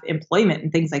 have employment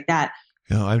and things like that.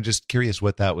 I'm just curious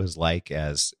what that was like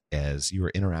as you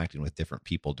were interacting with different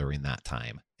people during that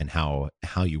time, and how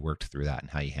you worked through that and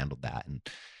how you handled that, and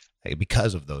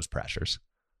because of those pressures.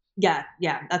 Yeah,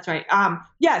 that's right.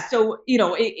 So,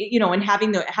 and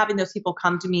having those people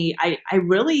come to me, I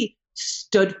really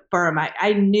stood firm.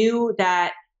 I knew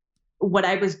that what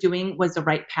I was doing was the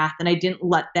right path, and I didn't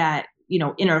let that,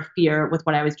 interfere with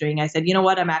what I was doing. I said, you know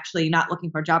what, I'm actually not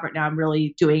looking for a job right now. I'm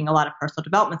really doing a lot of personal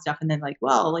development stuff. And then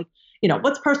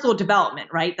what's personal development,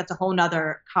 right? That's a whole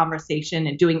nother conversation,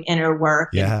 and doing inner work.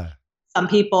 Yeah. And some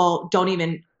people don't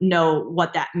even know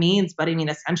what that means. But I mean,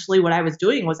 essentially what I was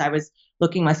doing was I was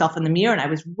looking myself in the mirror, and I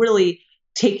was really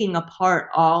taking apart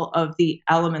all of the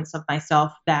elements of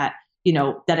myself that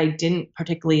I didn't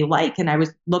particularly like. And I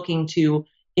was looking to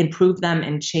improve them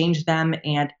and change them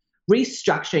and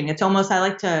restructuring. It's almost, I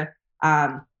like to,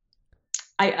 I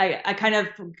kind of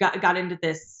got into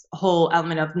this whole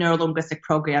element of neuro-linguistic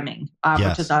programming,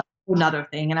 which is another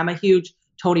thing. And I'm a huge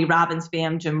Tony Robbins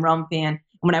fan, Jim Rohn fan. And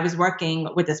when I was working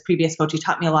with this previous coach, he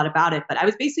taught me a lot about it, but I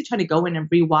was basically trying to go in and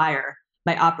rewire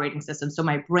my operating system. So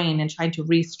my brain, and trying to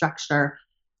restructure,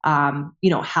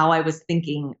 how I was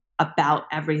thinking about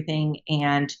everything,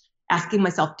 and asking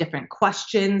myself different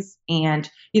questions. And,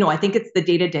 I think it's the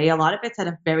day-to-day. A lot of it's at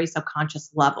a very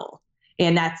subconscious level.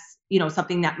 And that's,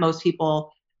 something that most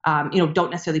people,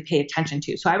 don't necessarily pay attention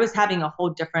to. So I was having a whole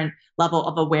different level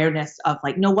of awareness of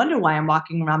like, no wonder why I'm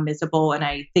walking around miserable and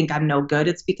I think I'm no good.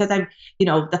 It's because I'm,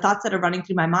 the thoughts that are running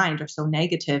through my mind are so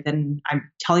negative, and I'm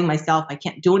telling myself I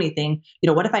can't do anything.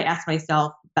 What if I ask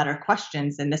myself better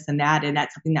questions and this and that? And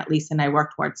that's something that Lisa and I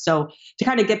work towards. So to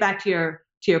kind of get back to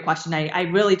your question, I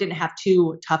really didn't have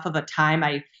too tough of a time.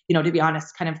 To be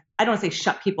honest, I don't want to say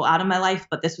shut people out of my life,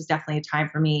 but this was definitely a time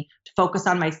for me to focus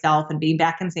on myself. And being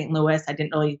back in St. Louis, I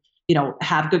didn't really,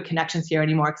 have good connections here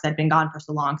anymore because I'd been gone for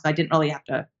so long. So I didn't really have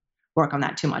to work on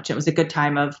that too much. It was a good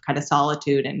time of kind of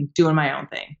solitude and doing my own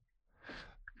thing.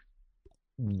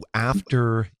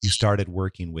 After you started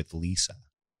working with Lisa,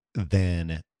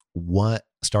 then what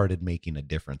started making a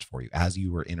difference for you as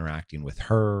you were interacting with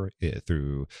her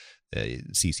through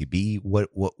CCB? What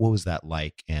was that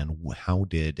like, and how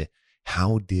did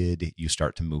you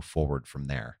start to move forward from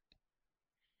there?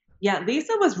 Yeah,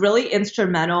 Lisa was really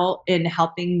instrumental in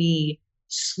helping me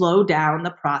slow down the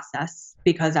process,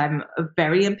 because I'm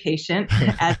very impatient.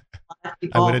 As a lot of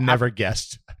people I would have never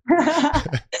guessed.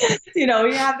 You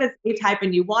have this A-type,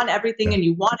 and you want everything, and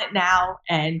you want it now.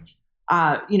 And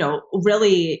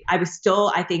really, I was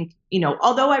still, I think,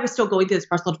 although I was still going through this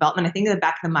personal development, I think in the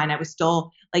back of the mind, I was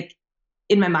still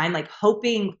in my mind,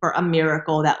 hoping for a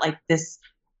miracle that this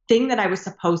thing that I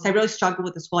really struggled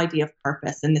with this whole idea of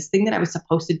purpose, and this thing that I was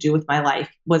supposed to do with my life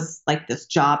was this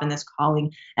job and this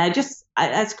calling. And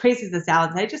as crazy as this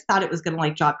sounds, I just thought it was going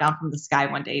to drop down from the sky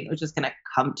one day, and it was just going to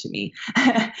come to me.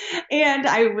 And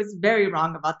I was very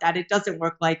wrong about that. It doesn't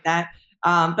work like that.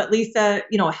 But Lisa,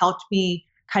 helped me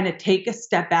kind of take a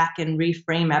step back and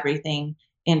reframe everything.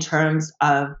 in terms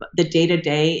of the day to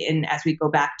day. And as we go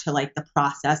back to like the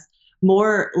process,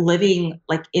 more living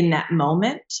like in that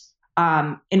moment,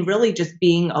 and really just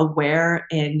being aware.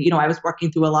 And, I was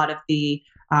working through a lot of the,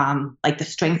 like the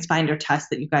Strengths Finder test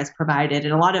that you guys provided,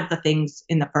 and a lot of the things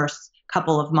in the first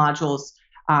couple of modules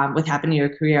with Happen to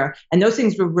Your Career. And those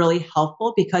things were really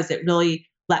helpful because it really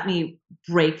let me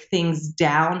break things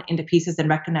down into pieces and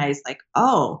recognize like,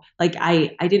 oh, like I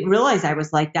didn't realize I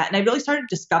was like that. And I really started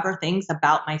to discover things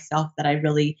about myself that I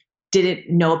really didn't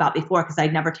know about before because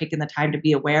I'd never taken the time to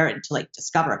be aware and to like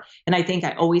discover. And I think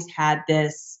I always had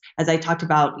this, as I talked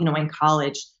about, in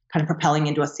college, kind of propelling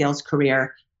into a sales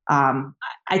career.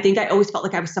 I think I always felt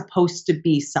like I was supposed to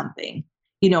be something.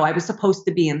 I was supposed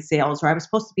to be in sales, or I was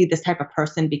supposed to be this type of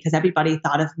person because everybody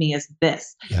thought of me as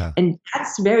this. Yeah. And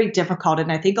that's very difficult.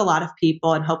 And I think a lot of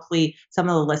people, and hopefully some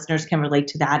of the listeners can relate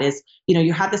to that, is,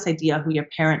 you have this idea who your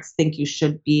parents think you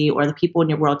should be, or the people in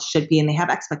your world should be, and they have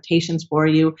expectations for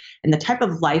you and the type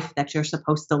of life that you're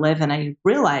supposed to live. And I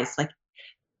realized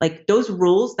like those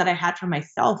rules that I had for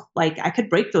myself, like I could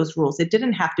break those rules. It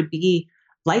didn't have to be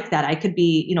like that. I could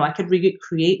be, I could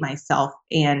recreate myself,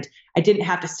 and I didn't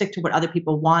have to stick to what other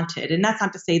people wanted. And that's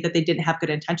not to say that they didn't have good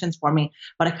intentions for me,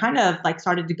 but I kind of like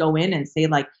started to go in and say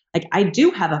like I do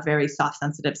have a very soft,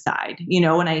 sensitive side,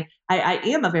 and I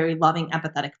am a very loving,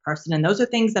 empathetic person. And those are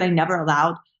things that I never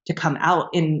allowed to come out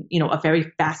in, a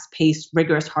very fast-paced,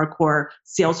 rigorous, hardcore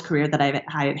sales career that I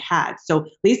had had. So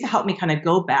Lisa helped me kind of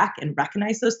go back and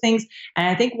recognize those things. And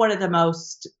I think one of the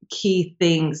most key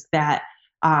things that,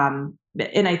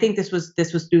 and I think this was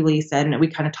through Lisa, and we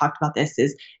kind of talked about this,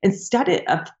 is instead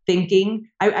of thinking,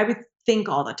 I would think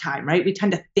all the time, right? We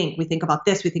tend to think, we think about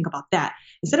this, we think about that.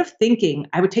 Instead of thinking,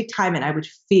 I would take time and I would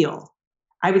feel.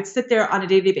 I would sit there on a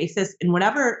day-to-day basis, and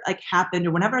whenever like happened,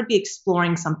 or whenever I'd be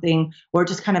exploring something or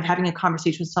just kind of having a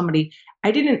conversation with somebody, I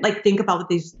didn't like think about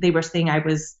what they were saying. I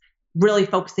was really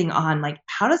focusing on like,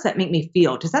 how does that make me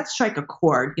feel? Does that strike a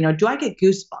chord? Do I get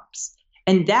goosebumps?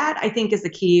 And that I think is the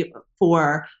key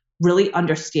for really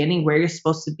understanding where you're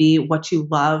supposed to be, what you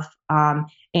love. And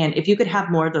if you could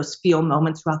have more of those feel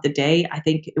moments throughout the day, I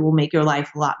think it will make your life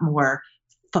a lot more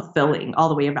fulfilling all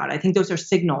the way around. I think those are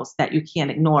signals that you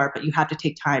can't ignore, but you have to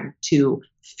take time to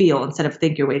feel instead of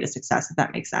think your way to success, if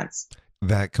that makes sense.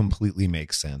 That completely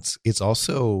makes sense. It's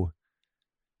also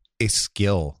a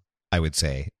skill, I would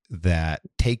say, that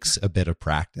takes a bit of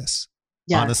practice.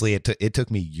 Yes. Honestly, it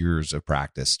took me years of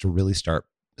practice to really start,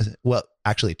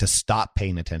 to stop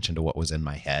paying attention to what was in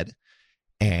my head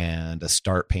and to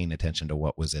start paying attention to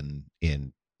what was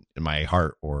in my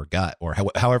heart or gut, or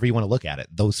however you want to look at it,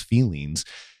 those feelings.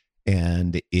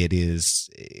 And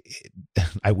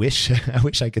I wish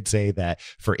I could say that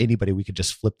for anybody, we could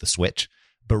just flip the switch,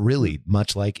 but really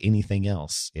much like anything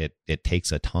else, it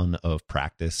takes a ton of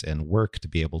practice and work to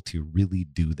be able to really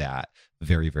do that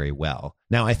very, very well.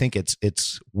 Now, I think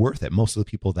it's worth it. Most of the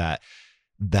people that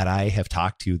I have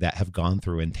talked to that have gone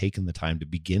through and taken the time to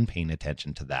begin paying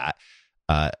attention to that,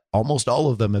 almost all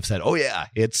of them have said, "Oh yeah,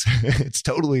 it's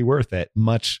totally worth it."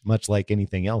 Much like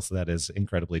anything else that is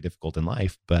incredibly difficult in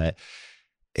life, but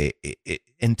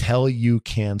until you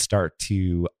can start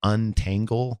to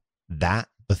untangle the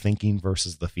thinking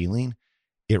versus the feeling,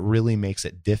 it really makes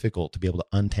it difficult to be able to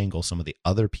untangle some of the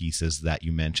other pieces that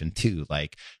you mentioned too,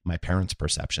 like my parents'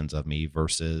 perceptions of me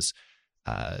versus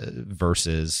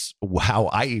how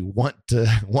I want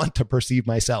to perceive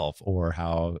myself, or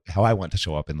how I want to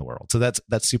show up in the world. So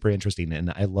that's super interesting.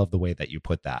 And I love the way that you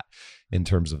put that in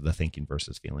terms of the thinking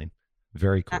versus feeling.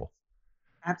 Very cool.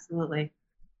 Absolutely.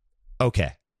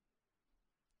 Okay.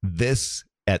 This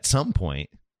at some point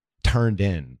turned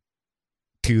in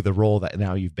to the role that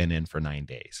now you've been in for 9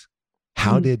 days.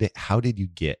 How did you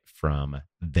get from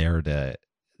there to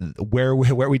where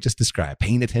we just described,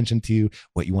 paying attention to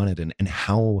what you wanted and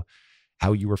how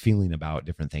you were feeling about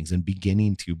different things, and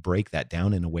beginning to break that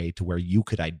down in a way to where you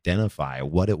could identify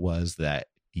what it was that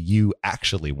you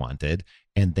actually wanted,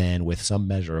 and then with some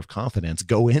measure of confidence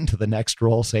go into the next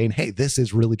role saying, hey, this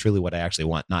is really truly what I actually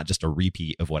want, not just a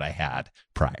repeat of what I had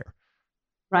prior.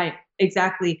 Right.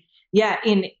 Exactly. Yeah.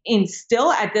 In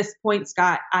still at this point,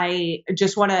 Scott, I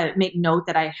just want to make note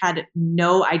that I had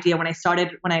no idea when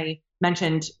I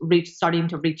mentioned starting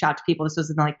to reach out to people. This was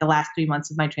in like the last 3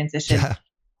 months of my transition.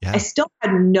 Yeah. I still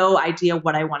had no idea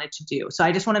what I wanted to do. So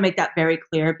I just want to make that very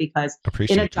clear, because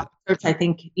in a job search, I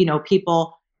think,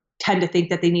 people tend to think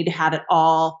that they need to have it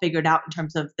all figured out in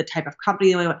terms of the type of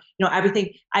company,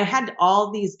 everything. I had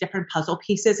all these different puzzle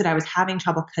pieces and I was having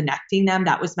trouble connecting them.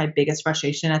 That was my biggest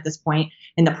frustration at this point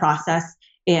in the process.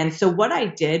 And so what I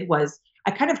did was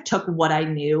I kind of took what I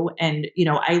knew and,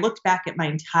 I looked back at my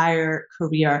entire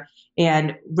career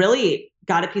and really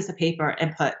got a piece of paper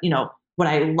and put, what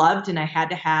I loved and I had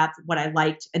to have, what I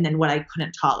liked, and then what I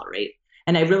couldn't tolerate.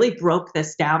 And I really broke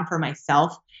this down for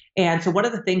myself. And so one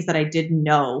of the things that I didn't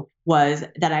know was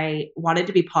that I wanted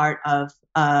to be part of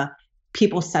a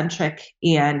people-centric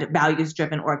and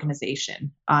values-driven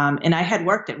organization. And I had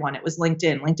worked at one. It was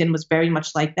LinkedIn. LinkedIn was very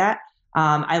much like that.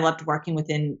 I loved working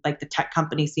within like the tech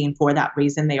company scene for that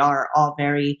reason. They are all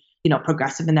very,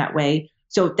 progressive in that way.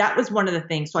 So that was one of the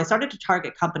things. So I started to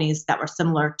target companies that were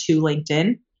similar to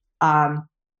LinkedIn.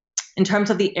 In terms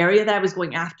of the area that I was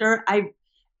going after,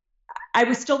 I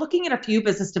was still looking at a few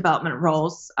business development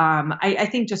roles. I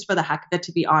think just for the heck of it,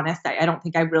 to be honest, I don't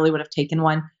think I really would have taken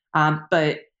one.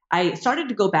 But I started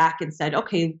to go back and said,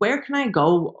 okay, where can I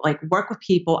go, like work with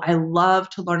people? I love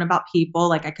to learn about people.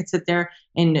 Like I could sit there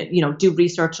and, do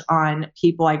research on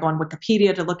people. I go on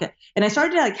Wikipedia to look at, and I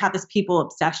started to like have this people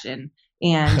obsession.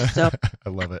 And so I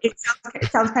love it. It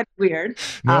sounds kind of weird.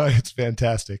 No, it's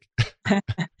fantastic.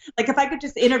 Like if I could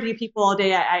just interview people all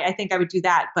day, I think I would do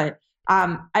that. But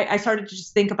I started to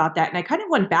just think about that. And I kind of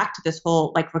went back to this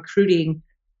whole like recruiting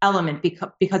element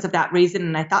because of that reason.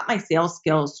 And I thought my sales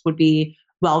skills would be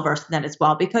well-versed in that as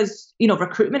well, because,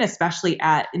 recruitment, especially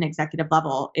at an executive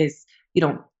level, is,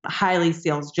 highly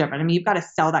sales driven. I mean, you've got to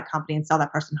sell that company and sell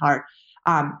that person hard.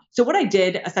 So what I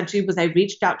did essentially was I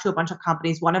reached out to a bunch of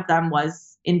companies. One of them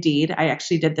was Indeed. I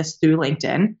actually did this through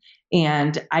LinkedIn.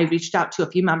 And I reached out to a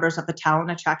few members of the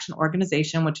Talent Attraction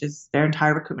Organization, which is their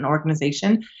entire recruitment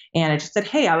organization. And I just said,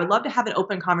 hey, I would love to have an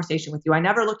open conversation with you. I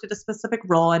never looked at a specific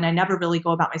role and I never really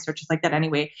go about my searches like that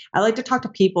anyway. I like to talk to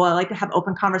people. I like to have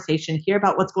open conversation, hear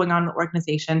about what's going on in the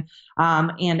organization.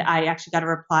 And I actually got a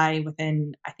reply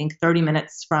within, I think, 30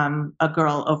 minutes from a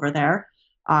girl over there.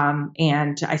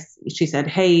 And she said,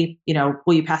 hey,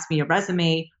 will you pass me your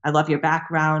resume? I love your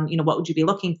background. What would you be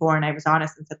looking for? And I was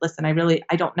honest and said, listen,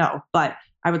 I don't know, but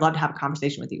I would love to have a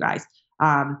conversation with you guys.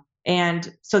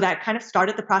 And so that kind of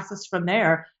started the process from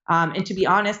there. And to be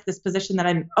honest, this position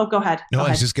that go ahead. No, I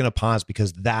was just going to pause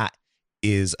because that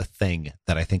is a thing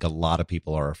that I think a lot of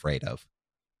people are afraid of.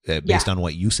 Based on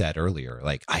what you said earlier,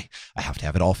 like I have to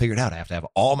have it all figured out. I have to have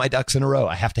all my ducks in a row.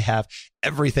 I have to have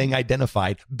everything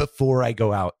identified before I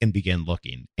go out and begin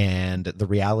looking. And the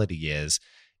reality is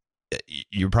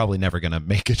you're probably never going to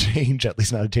make a change, at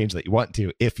least not a change that you want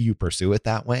to, if you pursue it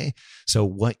that way. So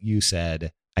what you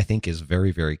said, I think, is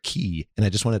very, very key. And I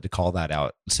just wanted to call that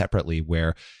out separately,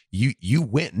 where you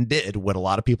went and did what a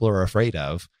lot of people are afraid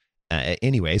of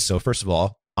anyway. So first of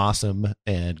all, awesome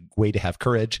and way to have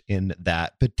courage in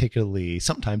that particularly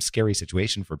sometimes scary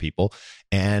situation for people.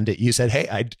 And you said, hey,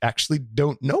 I actually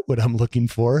don't know what I'm looking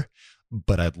for,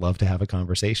 but I'd love to have a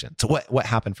conversation. So what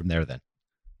happened from there then?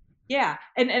 Yeah.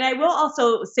 And I will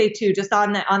also say too, just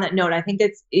on that note, I think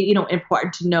it's,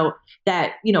 important to note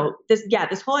that,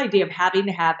 this whole idea of having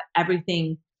to have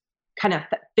everything kind of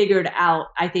figured out,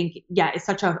 I think,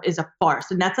 is a farce.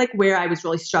 And that's like where I was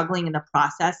really struggling in the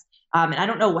process. And I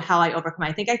don't know how I overcome it.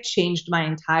 I think I changed my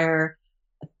entire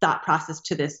thought process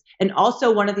to this. And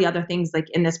also one of the other things like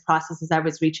in this process as I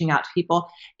was reaching out to people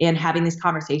and having these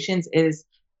conversations is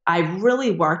I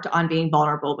really worked on being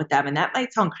vulnerable with them. And that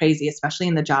might sound crazy, especially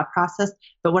in the job process.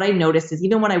 But what I noticed is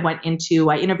even when I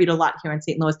interviewed a lot here in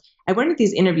St. Louis, I went into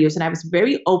these interviews and I was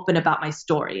very open about my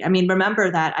story. I mean,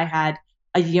 remember that I had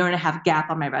a 1.5-year gap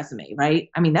on my resume, right?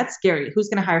 I mean, that's scary. Who's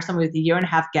going to hire somebody with a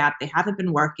 1.5-year gap? They haven't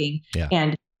been working. Yeah.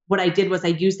 And what I did was I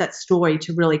used that story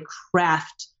to really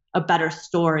craft a better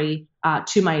story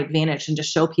to my advantage and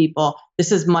just show people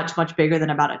this is much, much bigger than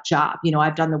about a job.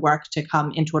 I've done the work to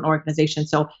come into an organization.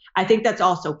 So I think that's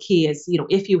also key is,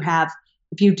 if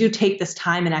you do take this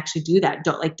time and actually do that,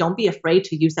 don't be afraid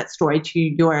to use that story to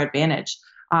your advantage.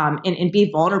 And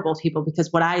be vulnerable to people,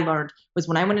 because what I learned was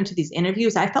when I went into these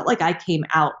interviews, I felt like I came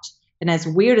out. And as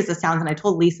weird as it sounds, and I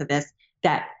told Lisa this,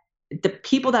 that the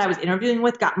people that I was interviewing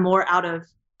with got more out of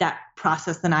that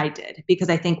process than I did. Because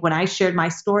I think when I shared my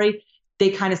story, they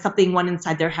kind of something went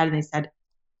inside their head and they said,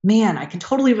 man, I can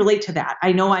totally relate to that.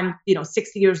 I know I'm,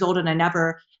 60 years old and I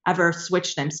never ever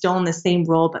switched. I'm still in the same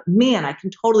role, but man, I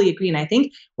can totally agree. And I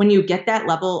think when you get that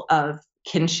level of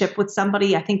kinship with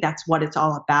somebody, I think that's what it's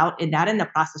all about. And that in the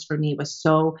process for me was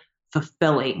so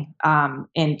fulfilling.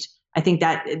 And I think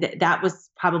that was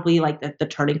probably like the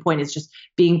turning point, is just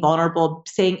being vulnerable,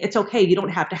 saying it's okay. You don't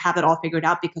have to have it all figured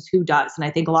out, because who does? And I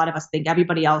think a lot of us think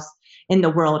everybody else in the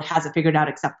world has it figured out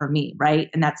except for me, right?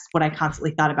 And that's what I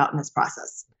constantly thought about in this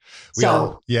process. We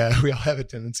all have a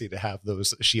tendency to have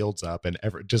those shields up, and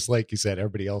just like you said,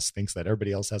 everybody else thinks that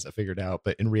everybody else has it figured out.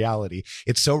 But in reality,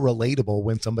 it's so relatable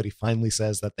when somebody finally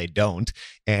says that they don't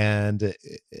and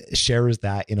shares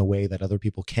that in a way that other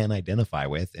people can identify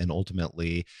with. And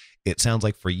ultimately, it sounds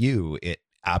like for you, it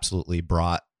absolutely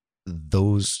brought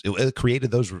it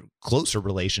created those closer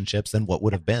relationships than what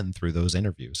would have been through those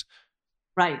interviews.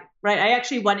 Right. I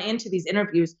actually went into these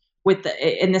interviews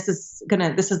and this is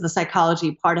the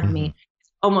psychology part of me,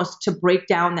 almost to break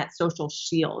down that social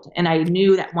shield. And I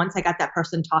knew that once I got that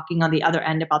person talking on the other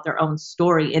end about their own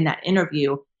story in that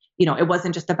interview, it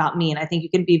wasn't just about me. And I think you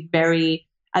can be very,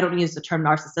 I don't use the term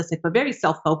narcissistic, but very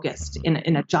self-focused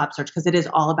in a job search, because it is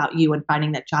all about you and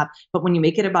finding that job. But when you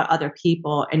make it about other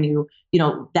people and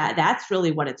that's really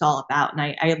what it's all about. And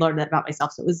I learned that about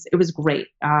myself. So it was great.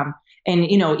 And,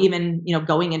 even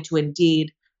going into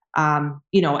Indeed,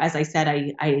 as I said,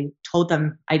 I told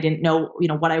them I didn't know,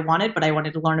 what I wanted, but I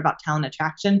wanted to learn about talent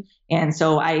attraction. And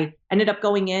so I ended up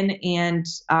going in and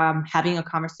having a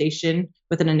conversation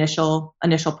with an initial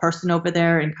person over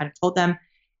there and kind of told them.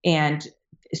 And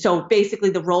so basically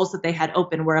the roles that they had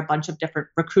open were a bunch of different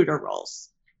recruiter roles.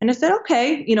 And I said,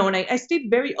 okay, and I stayed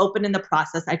very open in the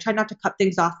process. I tried not to cut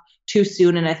things off too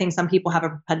soon. And I think some people have a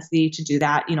propensity to do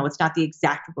that. It's not the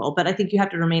exact role, but I think you have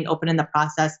to remain open in the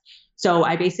process. So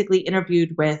I basically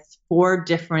interviewed with 4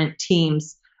 different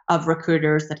teams of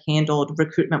recruiters that handled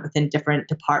recruitment within different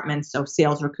departments. So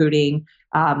sales recruiting,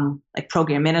 like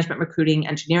program management recruiting,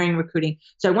 engineering recruiting.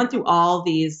 So I went through all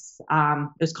these, it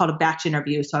was called a batch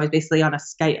interview. So I was basically on a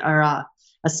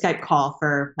Skype call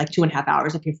for like 2.5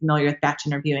 hours, if you're familiar with batch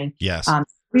interviewing. Yes.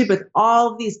 With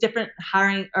all these different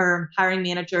hiring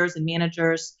managers and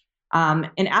managers.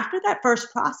 And after that first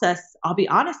process, I'll be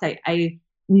honest, I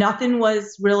nothing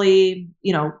was really,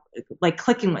 like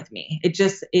clicking with me. It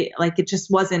just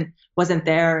wasn't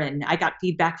there. And I got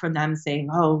feedback from them saying,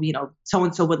 oh,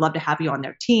 so-and-so would love to have you on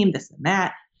their team, this and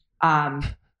that.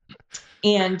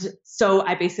 And so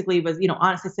I basically was,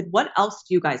 honest. I said, what else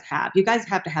do you guys have? You guys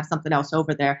have to have something else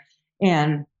over there.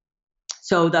 And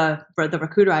so for the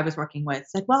recruiter I was working with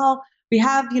said, well, we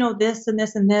have, this and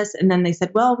this and this. And then they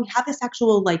said, well, we have this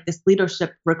actual, this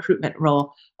leadership recruitment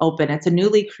role open. It's a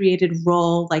newly created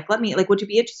role. Would you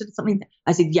be interested in something?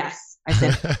 I said, yes. I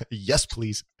said, yes,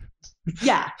 please.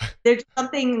 Yeah, there's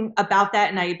something about that.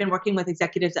 And I had been working with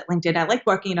executives at LinkedIn. I like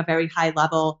working at a very high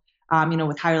level,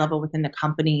 with higher level within the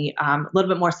company, a little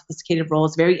bit more sophisticated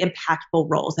roles, very impactful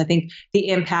roles. I think the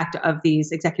impact of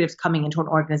these executives coming into an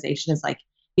organization is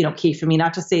key for me.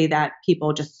 Not to say that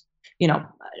people just,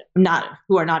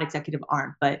 who are not executive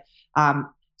aren't, but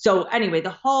so anyway,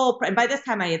 and by this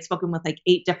time I had spoken with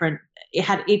 8 different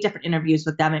interviews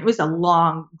with them. It was a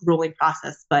long, grueling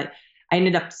process, but I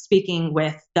ended up speaking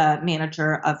with the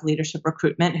manager of leadership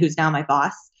recruitment, who's now my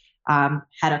boss,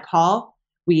 had a call.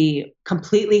 We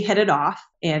completely hit it off,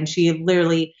 and she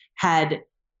literally had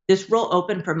this role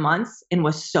open for months and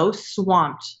was so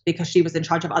swamped because she was in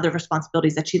charge of other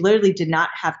responsibilities that she literally did not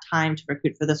have time to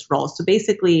recruit for this role. So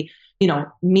basically,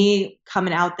 me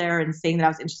coming out there and saying that I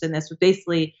was interested in this was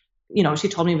basically, she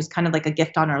told me it was kind of like a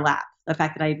gift on her lap, the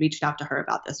fact that I had reached out to her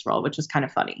about this role, which was kind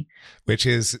of funny. Which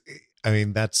is,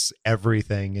 that's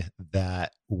everything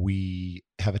that we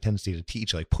have a tendency to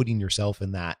teach, like putting yourself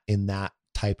in that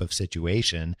type of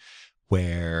situation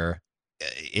where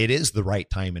it is the right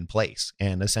time and place.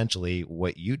 And essentially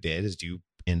what you did is you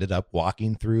ended up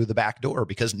walking through the back door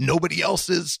because nobody else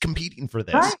is competing for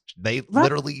this. Right. They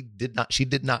literally she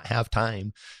did not have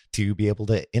time to be able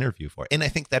to interview for it. And I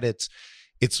think that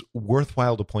it's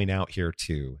worthwhile to point out here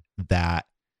too, that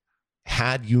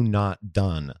had you not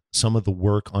done some of the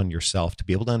work on yourself to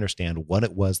be able to understand what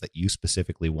it was that you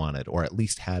specifically wanted, or at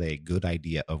least had a good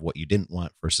idea of what you didn't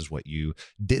want versus what you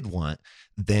did want,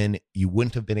 then you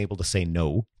wouldn't have been able to say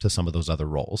no to some of those other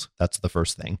roles. That's the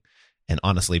first thing. And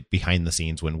honestly, behind the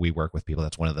scenes, when we work with people,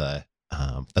 that's one of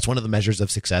the measures of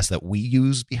success that we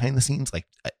use behind the scenes. Like,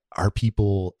 are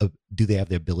people, do they have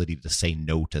the ability to say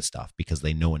no to stuff because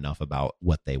they know enough about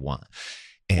what they want?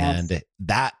 And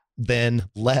that then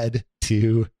led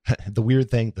to the weird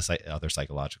thing. The other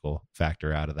psychological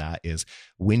factor out of that is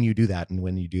when you do that, and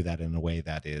when you do that in a way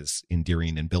that is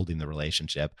endearing and building the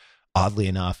relationship, oddly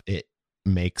enough, it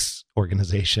makes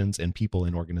organizations and people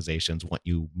in organizations want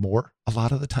you more a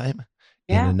lot of the time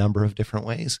in a number of different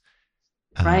ways.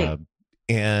 Right.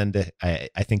 And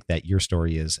I think that your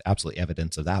story is absolutely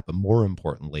evidence of that. But more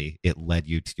importantly, it led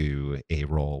you to a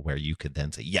role where you could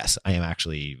then say, yes, I am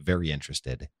actually very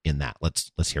interested in that.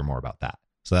 Let's hear more about that.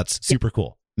 So that's super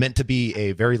cool. Meant to be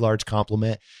a very large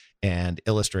compliment. and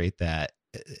illustrate that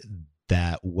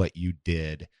what you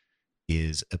did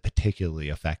is a particularly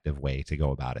effective way to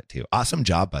go about it too. Awesome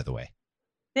job, by the way.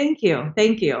 Thank you.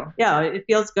 Yeah, it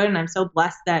feels good. And I'm so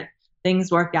blessed that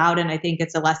things worked out. And I think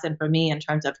it's a lesson for me in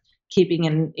terms of keeping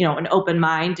an open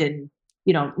mind and,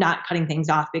 not cutting things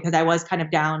off, because I was kind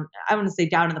of down, I wouldn't say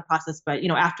down in the process, but,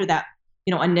 after that,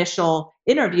 initial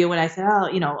interview, when I said,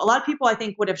 a lot of people I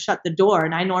think would have shut the door,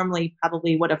 and I normally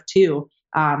probably would have too.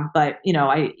 But,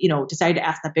 I, decided to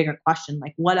ask that bigger question,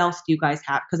 like, what else do you guys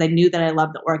have? Because I knew that I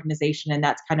loved the organization, and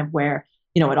that's kind of where,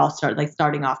 it all started, like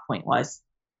starting off point was.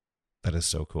 That is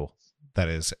so cool. That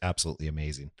is absolutely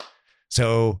amazing.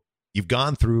 So you've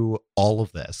gone through all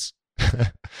of this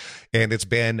and it's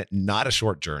been not a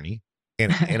short journey.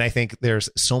 And I think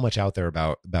there's so much out there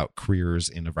about careers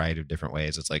in a variety of different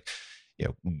ways. It's like,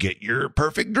 get your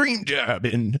perfect dream job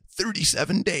in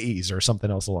 37 days or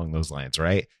something else along those lines.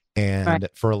 Right. And right.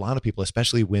 For a lot of people,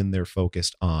 especially when they're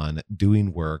focused on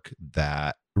doing work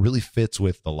that really fits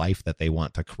with the life that they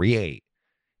want to create,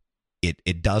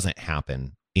 it doesn't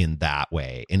happen in that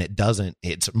way. And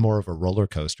it's more of a roller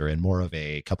coaster and more of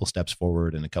a couple steps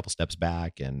forward and a couple steps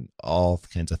back and all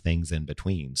kinds of things in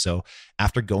between. So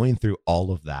after going through all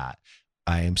of that,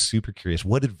 I am super curious,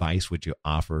 what advice would you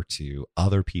offer to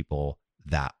other people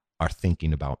that are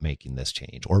thinking about making this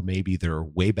change? Or maybe they're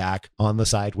way back on the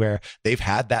side where they've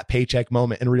had that paycheck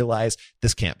moment and realize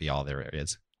this can't be all there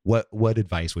is. What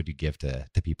advice would you give to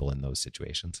people in those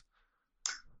situations?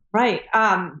 Right.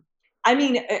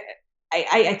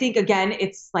 I think, again,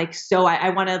 it's like, so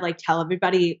I want to like tell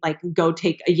everybody, like, go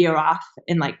take a year off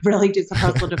and like really do some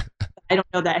personal development. I don't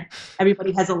know that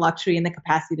everybody has a luxury and the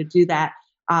capacity to do that.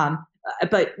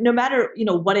 But no matter,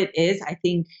 what it is, I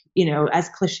think, as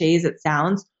cliche as it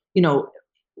sounds,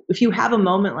 if you have a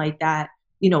moment like that,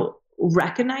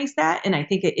 recognize that. And I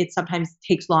think it sometimes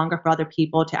takes longer for other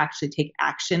people to actually take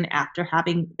action after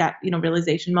having that,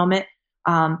 realization moment.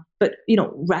 But,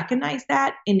 recognize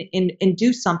that and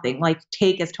do something, like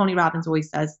take, as Tony Robbins always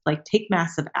says, like take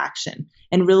massive action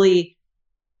and really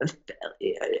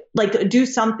like do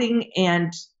something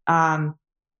and,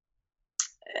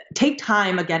 take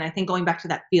time. Again, I think going back to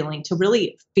that feeling to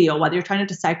really feel whether you're trying to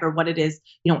decipher what it is,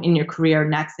 in your career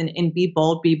next, and be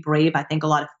bold, be brave. I think a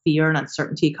lot of fear and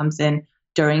uncertainty comes in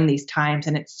during these times,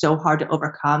 and it's so hard to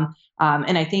overcome.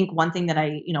 And I think one thing that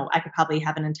I could probably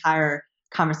have an entire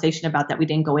conversation about that we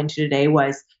didn't go into today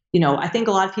was, I think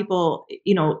a lot of people,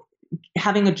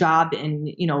 having a job and,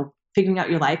 figuring out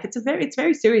your life, it's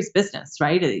very serious business,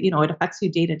 right? It affects you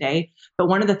day to day. But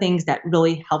one of the things that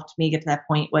really helped me get to that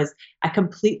point was I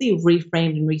completely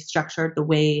reframed and restructured the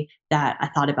way that I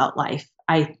thought about life.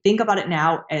 I think about it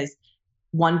now as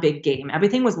one big game.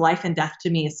 Everything was life and death to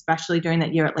me, especially during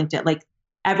that year at LinkedIn. Like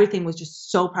everything was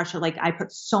just so pressure. Like I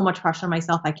put so much pressure on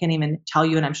myself. I can't even tell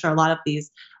you. And I'm sure a lot of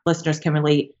these listeners can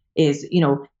relate is,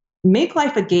 make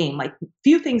life a game. Like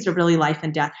few things are really life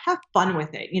and death. Have fun with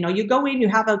it. You go in, you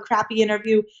have a crappy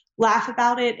interview, laugh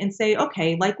about it and say,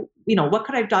 okay, like, what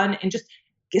could I have done? And just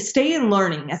stay in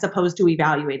learning as opposed to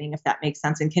evaluating, if that makes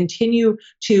sense, and continue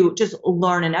to just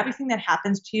learn. And everything that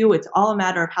happens to you, it's all a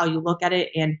matter of how you look at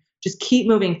it and just keep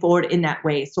moving forward in that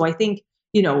way. So I think,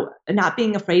 not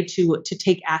being afraid to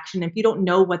take action. If you don't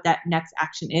know what that next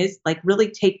action is, like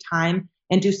really take time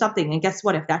and do something. And guess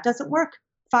what? If that doesn't work,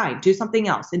 fine, do something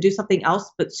else and do something else.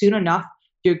 But soon enough,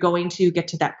 you're going to get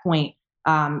to that point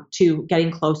to getting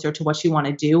closer to what you want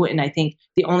to do. And I think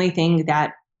the only thing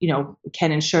that,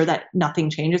 can ensure that nothing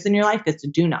changes in your life is to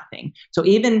do nothing. So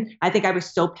even I think I was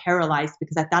so paralyzed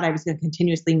because I thought I was going to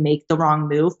continuously make the wrong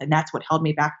move. And that's what held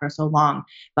me back for so long.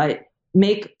 But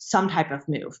make some type of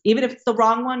move. Even if it's the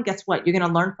wrong one, guess what? You're going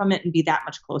to learn from it and be that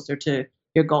much closer to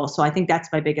your goal. So I think that's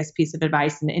my biggest piece of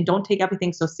advice. And don't take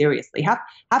everything so seriously. Have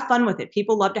fun with it.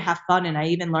 People love to have fun. And I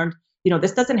even learned,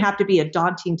 this doesn't have to be a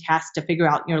daunting task to figure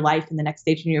out in your life in the next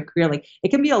stage in your career. Like it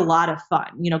can be a lot of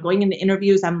fun. Going into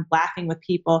interviews, I'm laughing with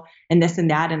people and this and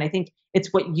that. And I think it's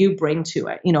what you bring to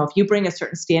it. If you bring a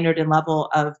certain standard and level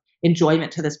of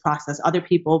enjoyment to this process, other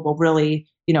people will really,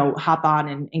 hop on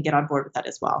and get on board with that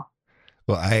as well.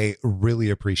 Well, I really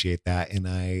appreciate that. And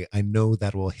I know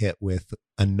that will hit with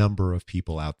a number of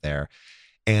people out there.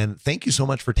 And thank you so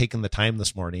much for taking the time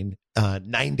this morning,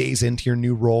 9 days into your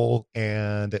new role.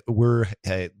 And we're,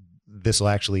 this will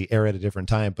actually air at a different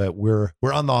time, but we're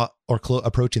on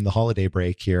approaching the holiday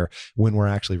break here when we're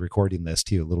actually recording this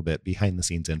too, a little bit behind the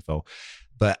scenes info.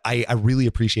 But I really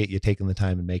appreciate you taking the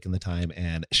time and making the time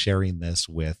and sharing this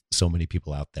with so many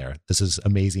people out there. This is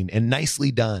amazing and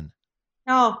nicely done.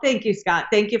 Oh, thank you, Scott.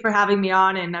 Thank you for having me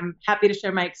on. And I'm happy to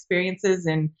share my experiences.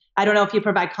 And I don't know if you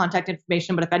provide contact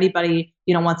information, but if anybody,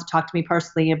 wants to talk to me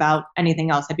personally about anything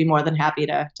else, I'd be more than happy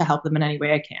to help them in any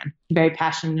way I can. I'm very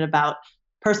passionate about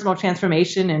personal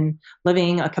transformation and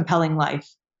living a compelling life.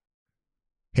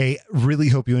 Hey, really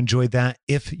hope you enjoyed that.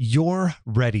 If you're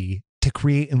ready to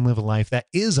create and live a life that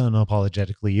is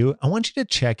unapologetically you, I want you to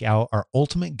check out our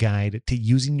ultimate guide to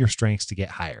using your strengths to get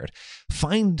hired.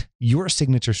 Find your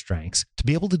signature strengths to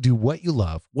be able to do what you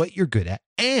love, what you're good at,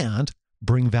 and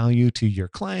bring value to your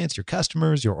clients, your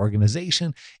customers, your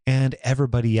organization, and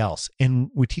everybody else.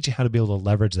 And we teach you how to be able to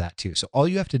leverage that too. So all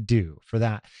you have to do for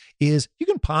that is you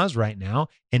can pause right now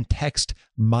and text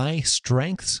my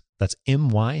strengths, that's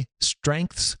MY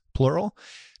strengths, plural,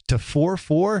 to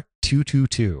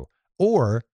 44222.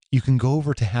 Or you can go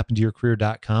over to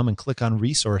happentoyourcareer.com and click on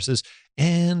resources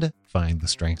and find the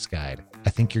strengths guide. I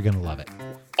think you're going to love it.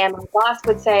 And my boss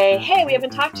would say, hey, we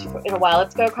haven't talked in a while.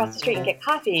 Let's go across the street and get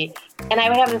coffee. And I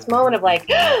would have this moment of like,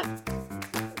 and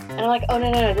I'm like, oh,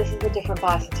 no, this is a different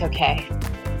boss. It's okay.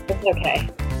 It's okay.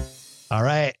 All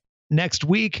right. Next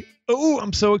week. Oh,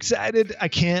 I'm so excited. I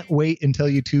can't wait until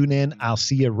you tune in. I'll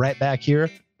see you right back here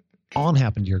on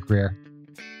Happen to Your Career.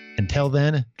 Until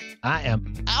then, I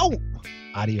am out.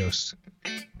 Adios.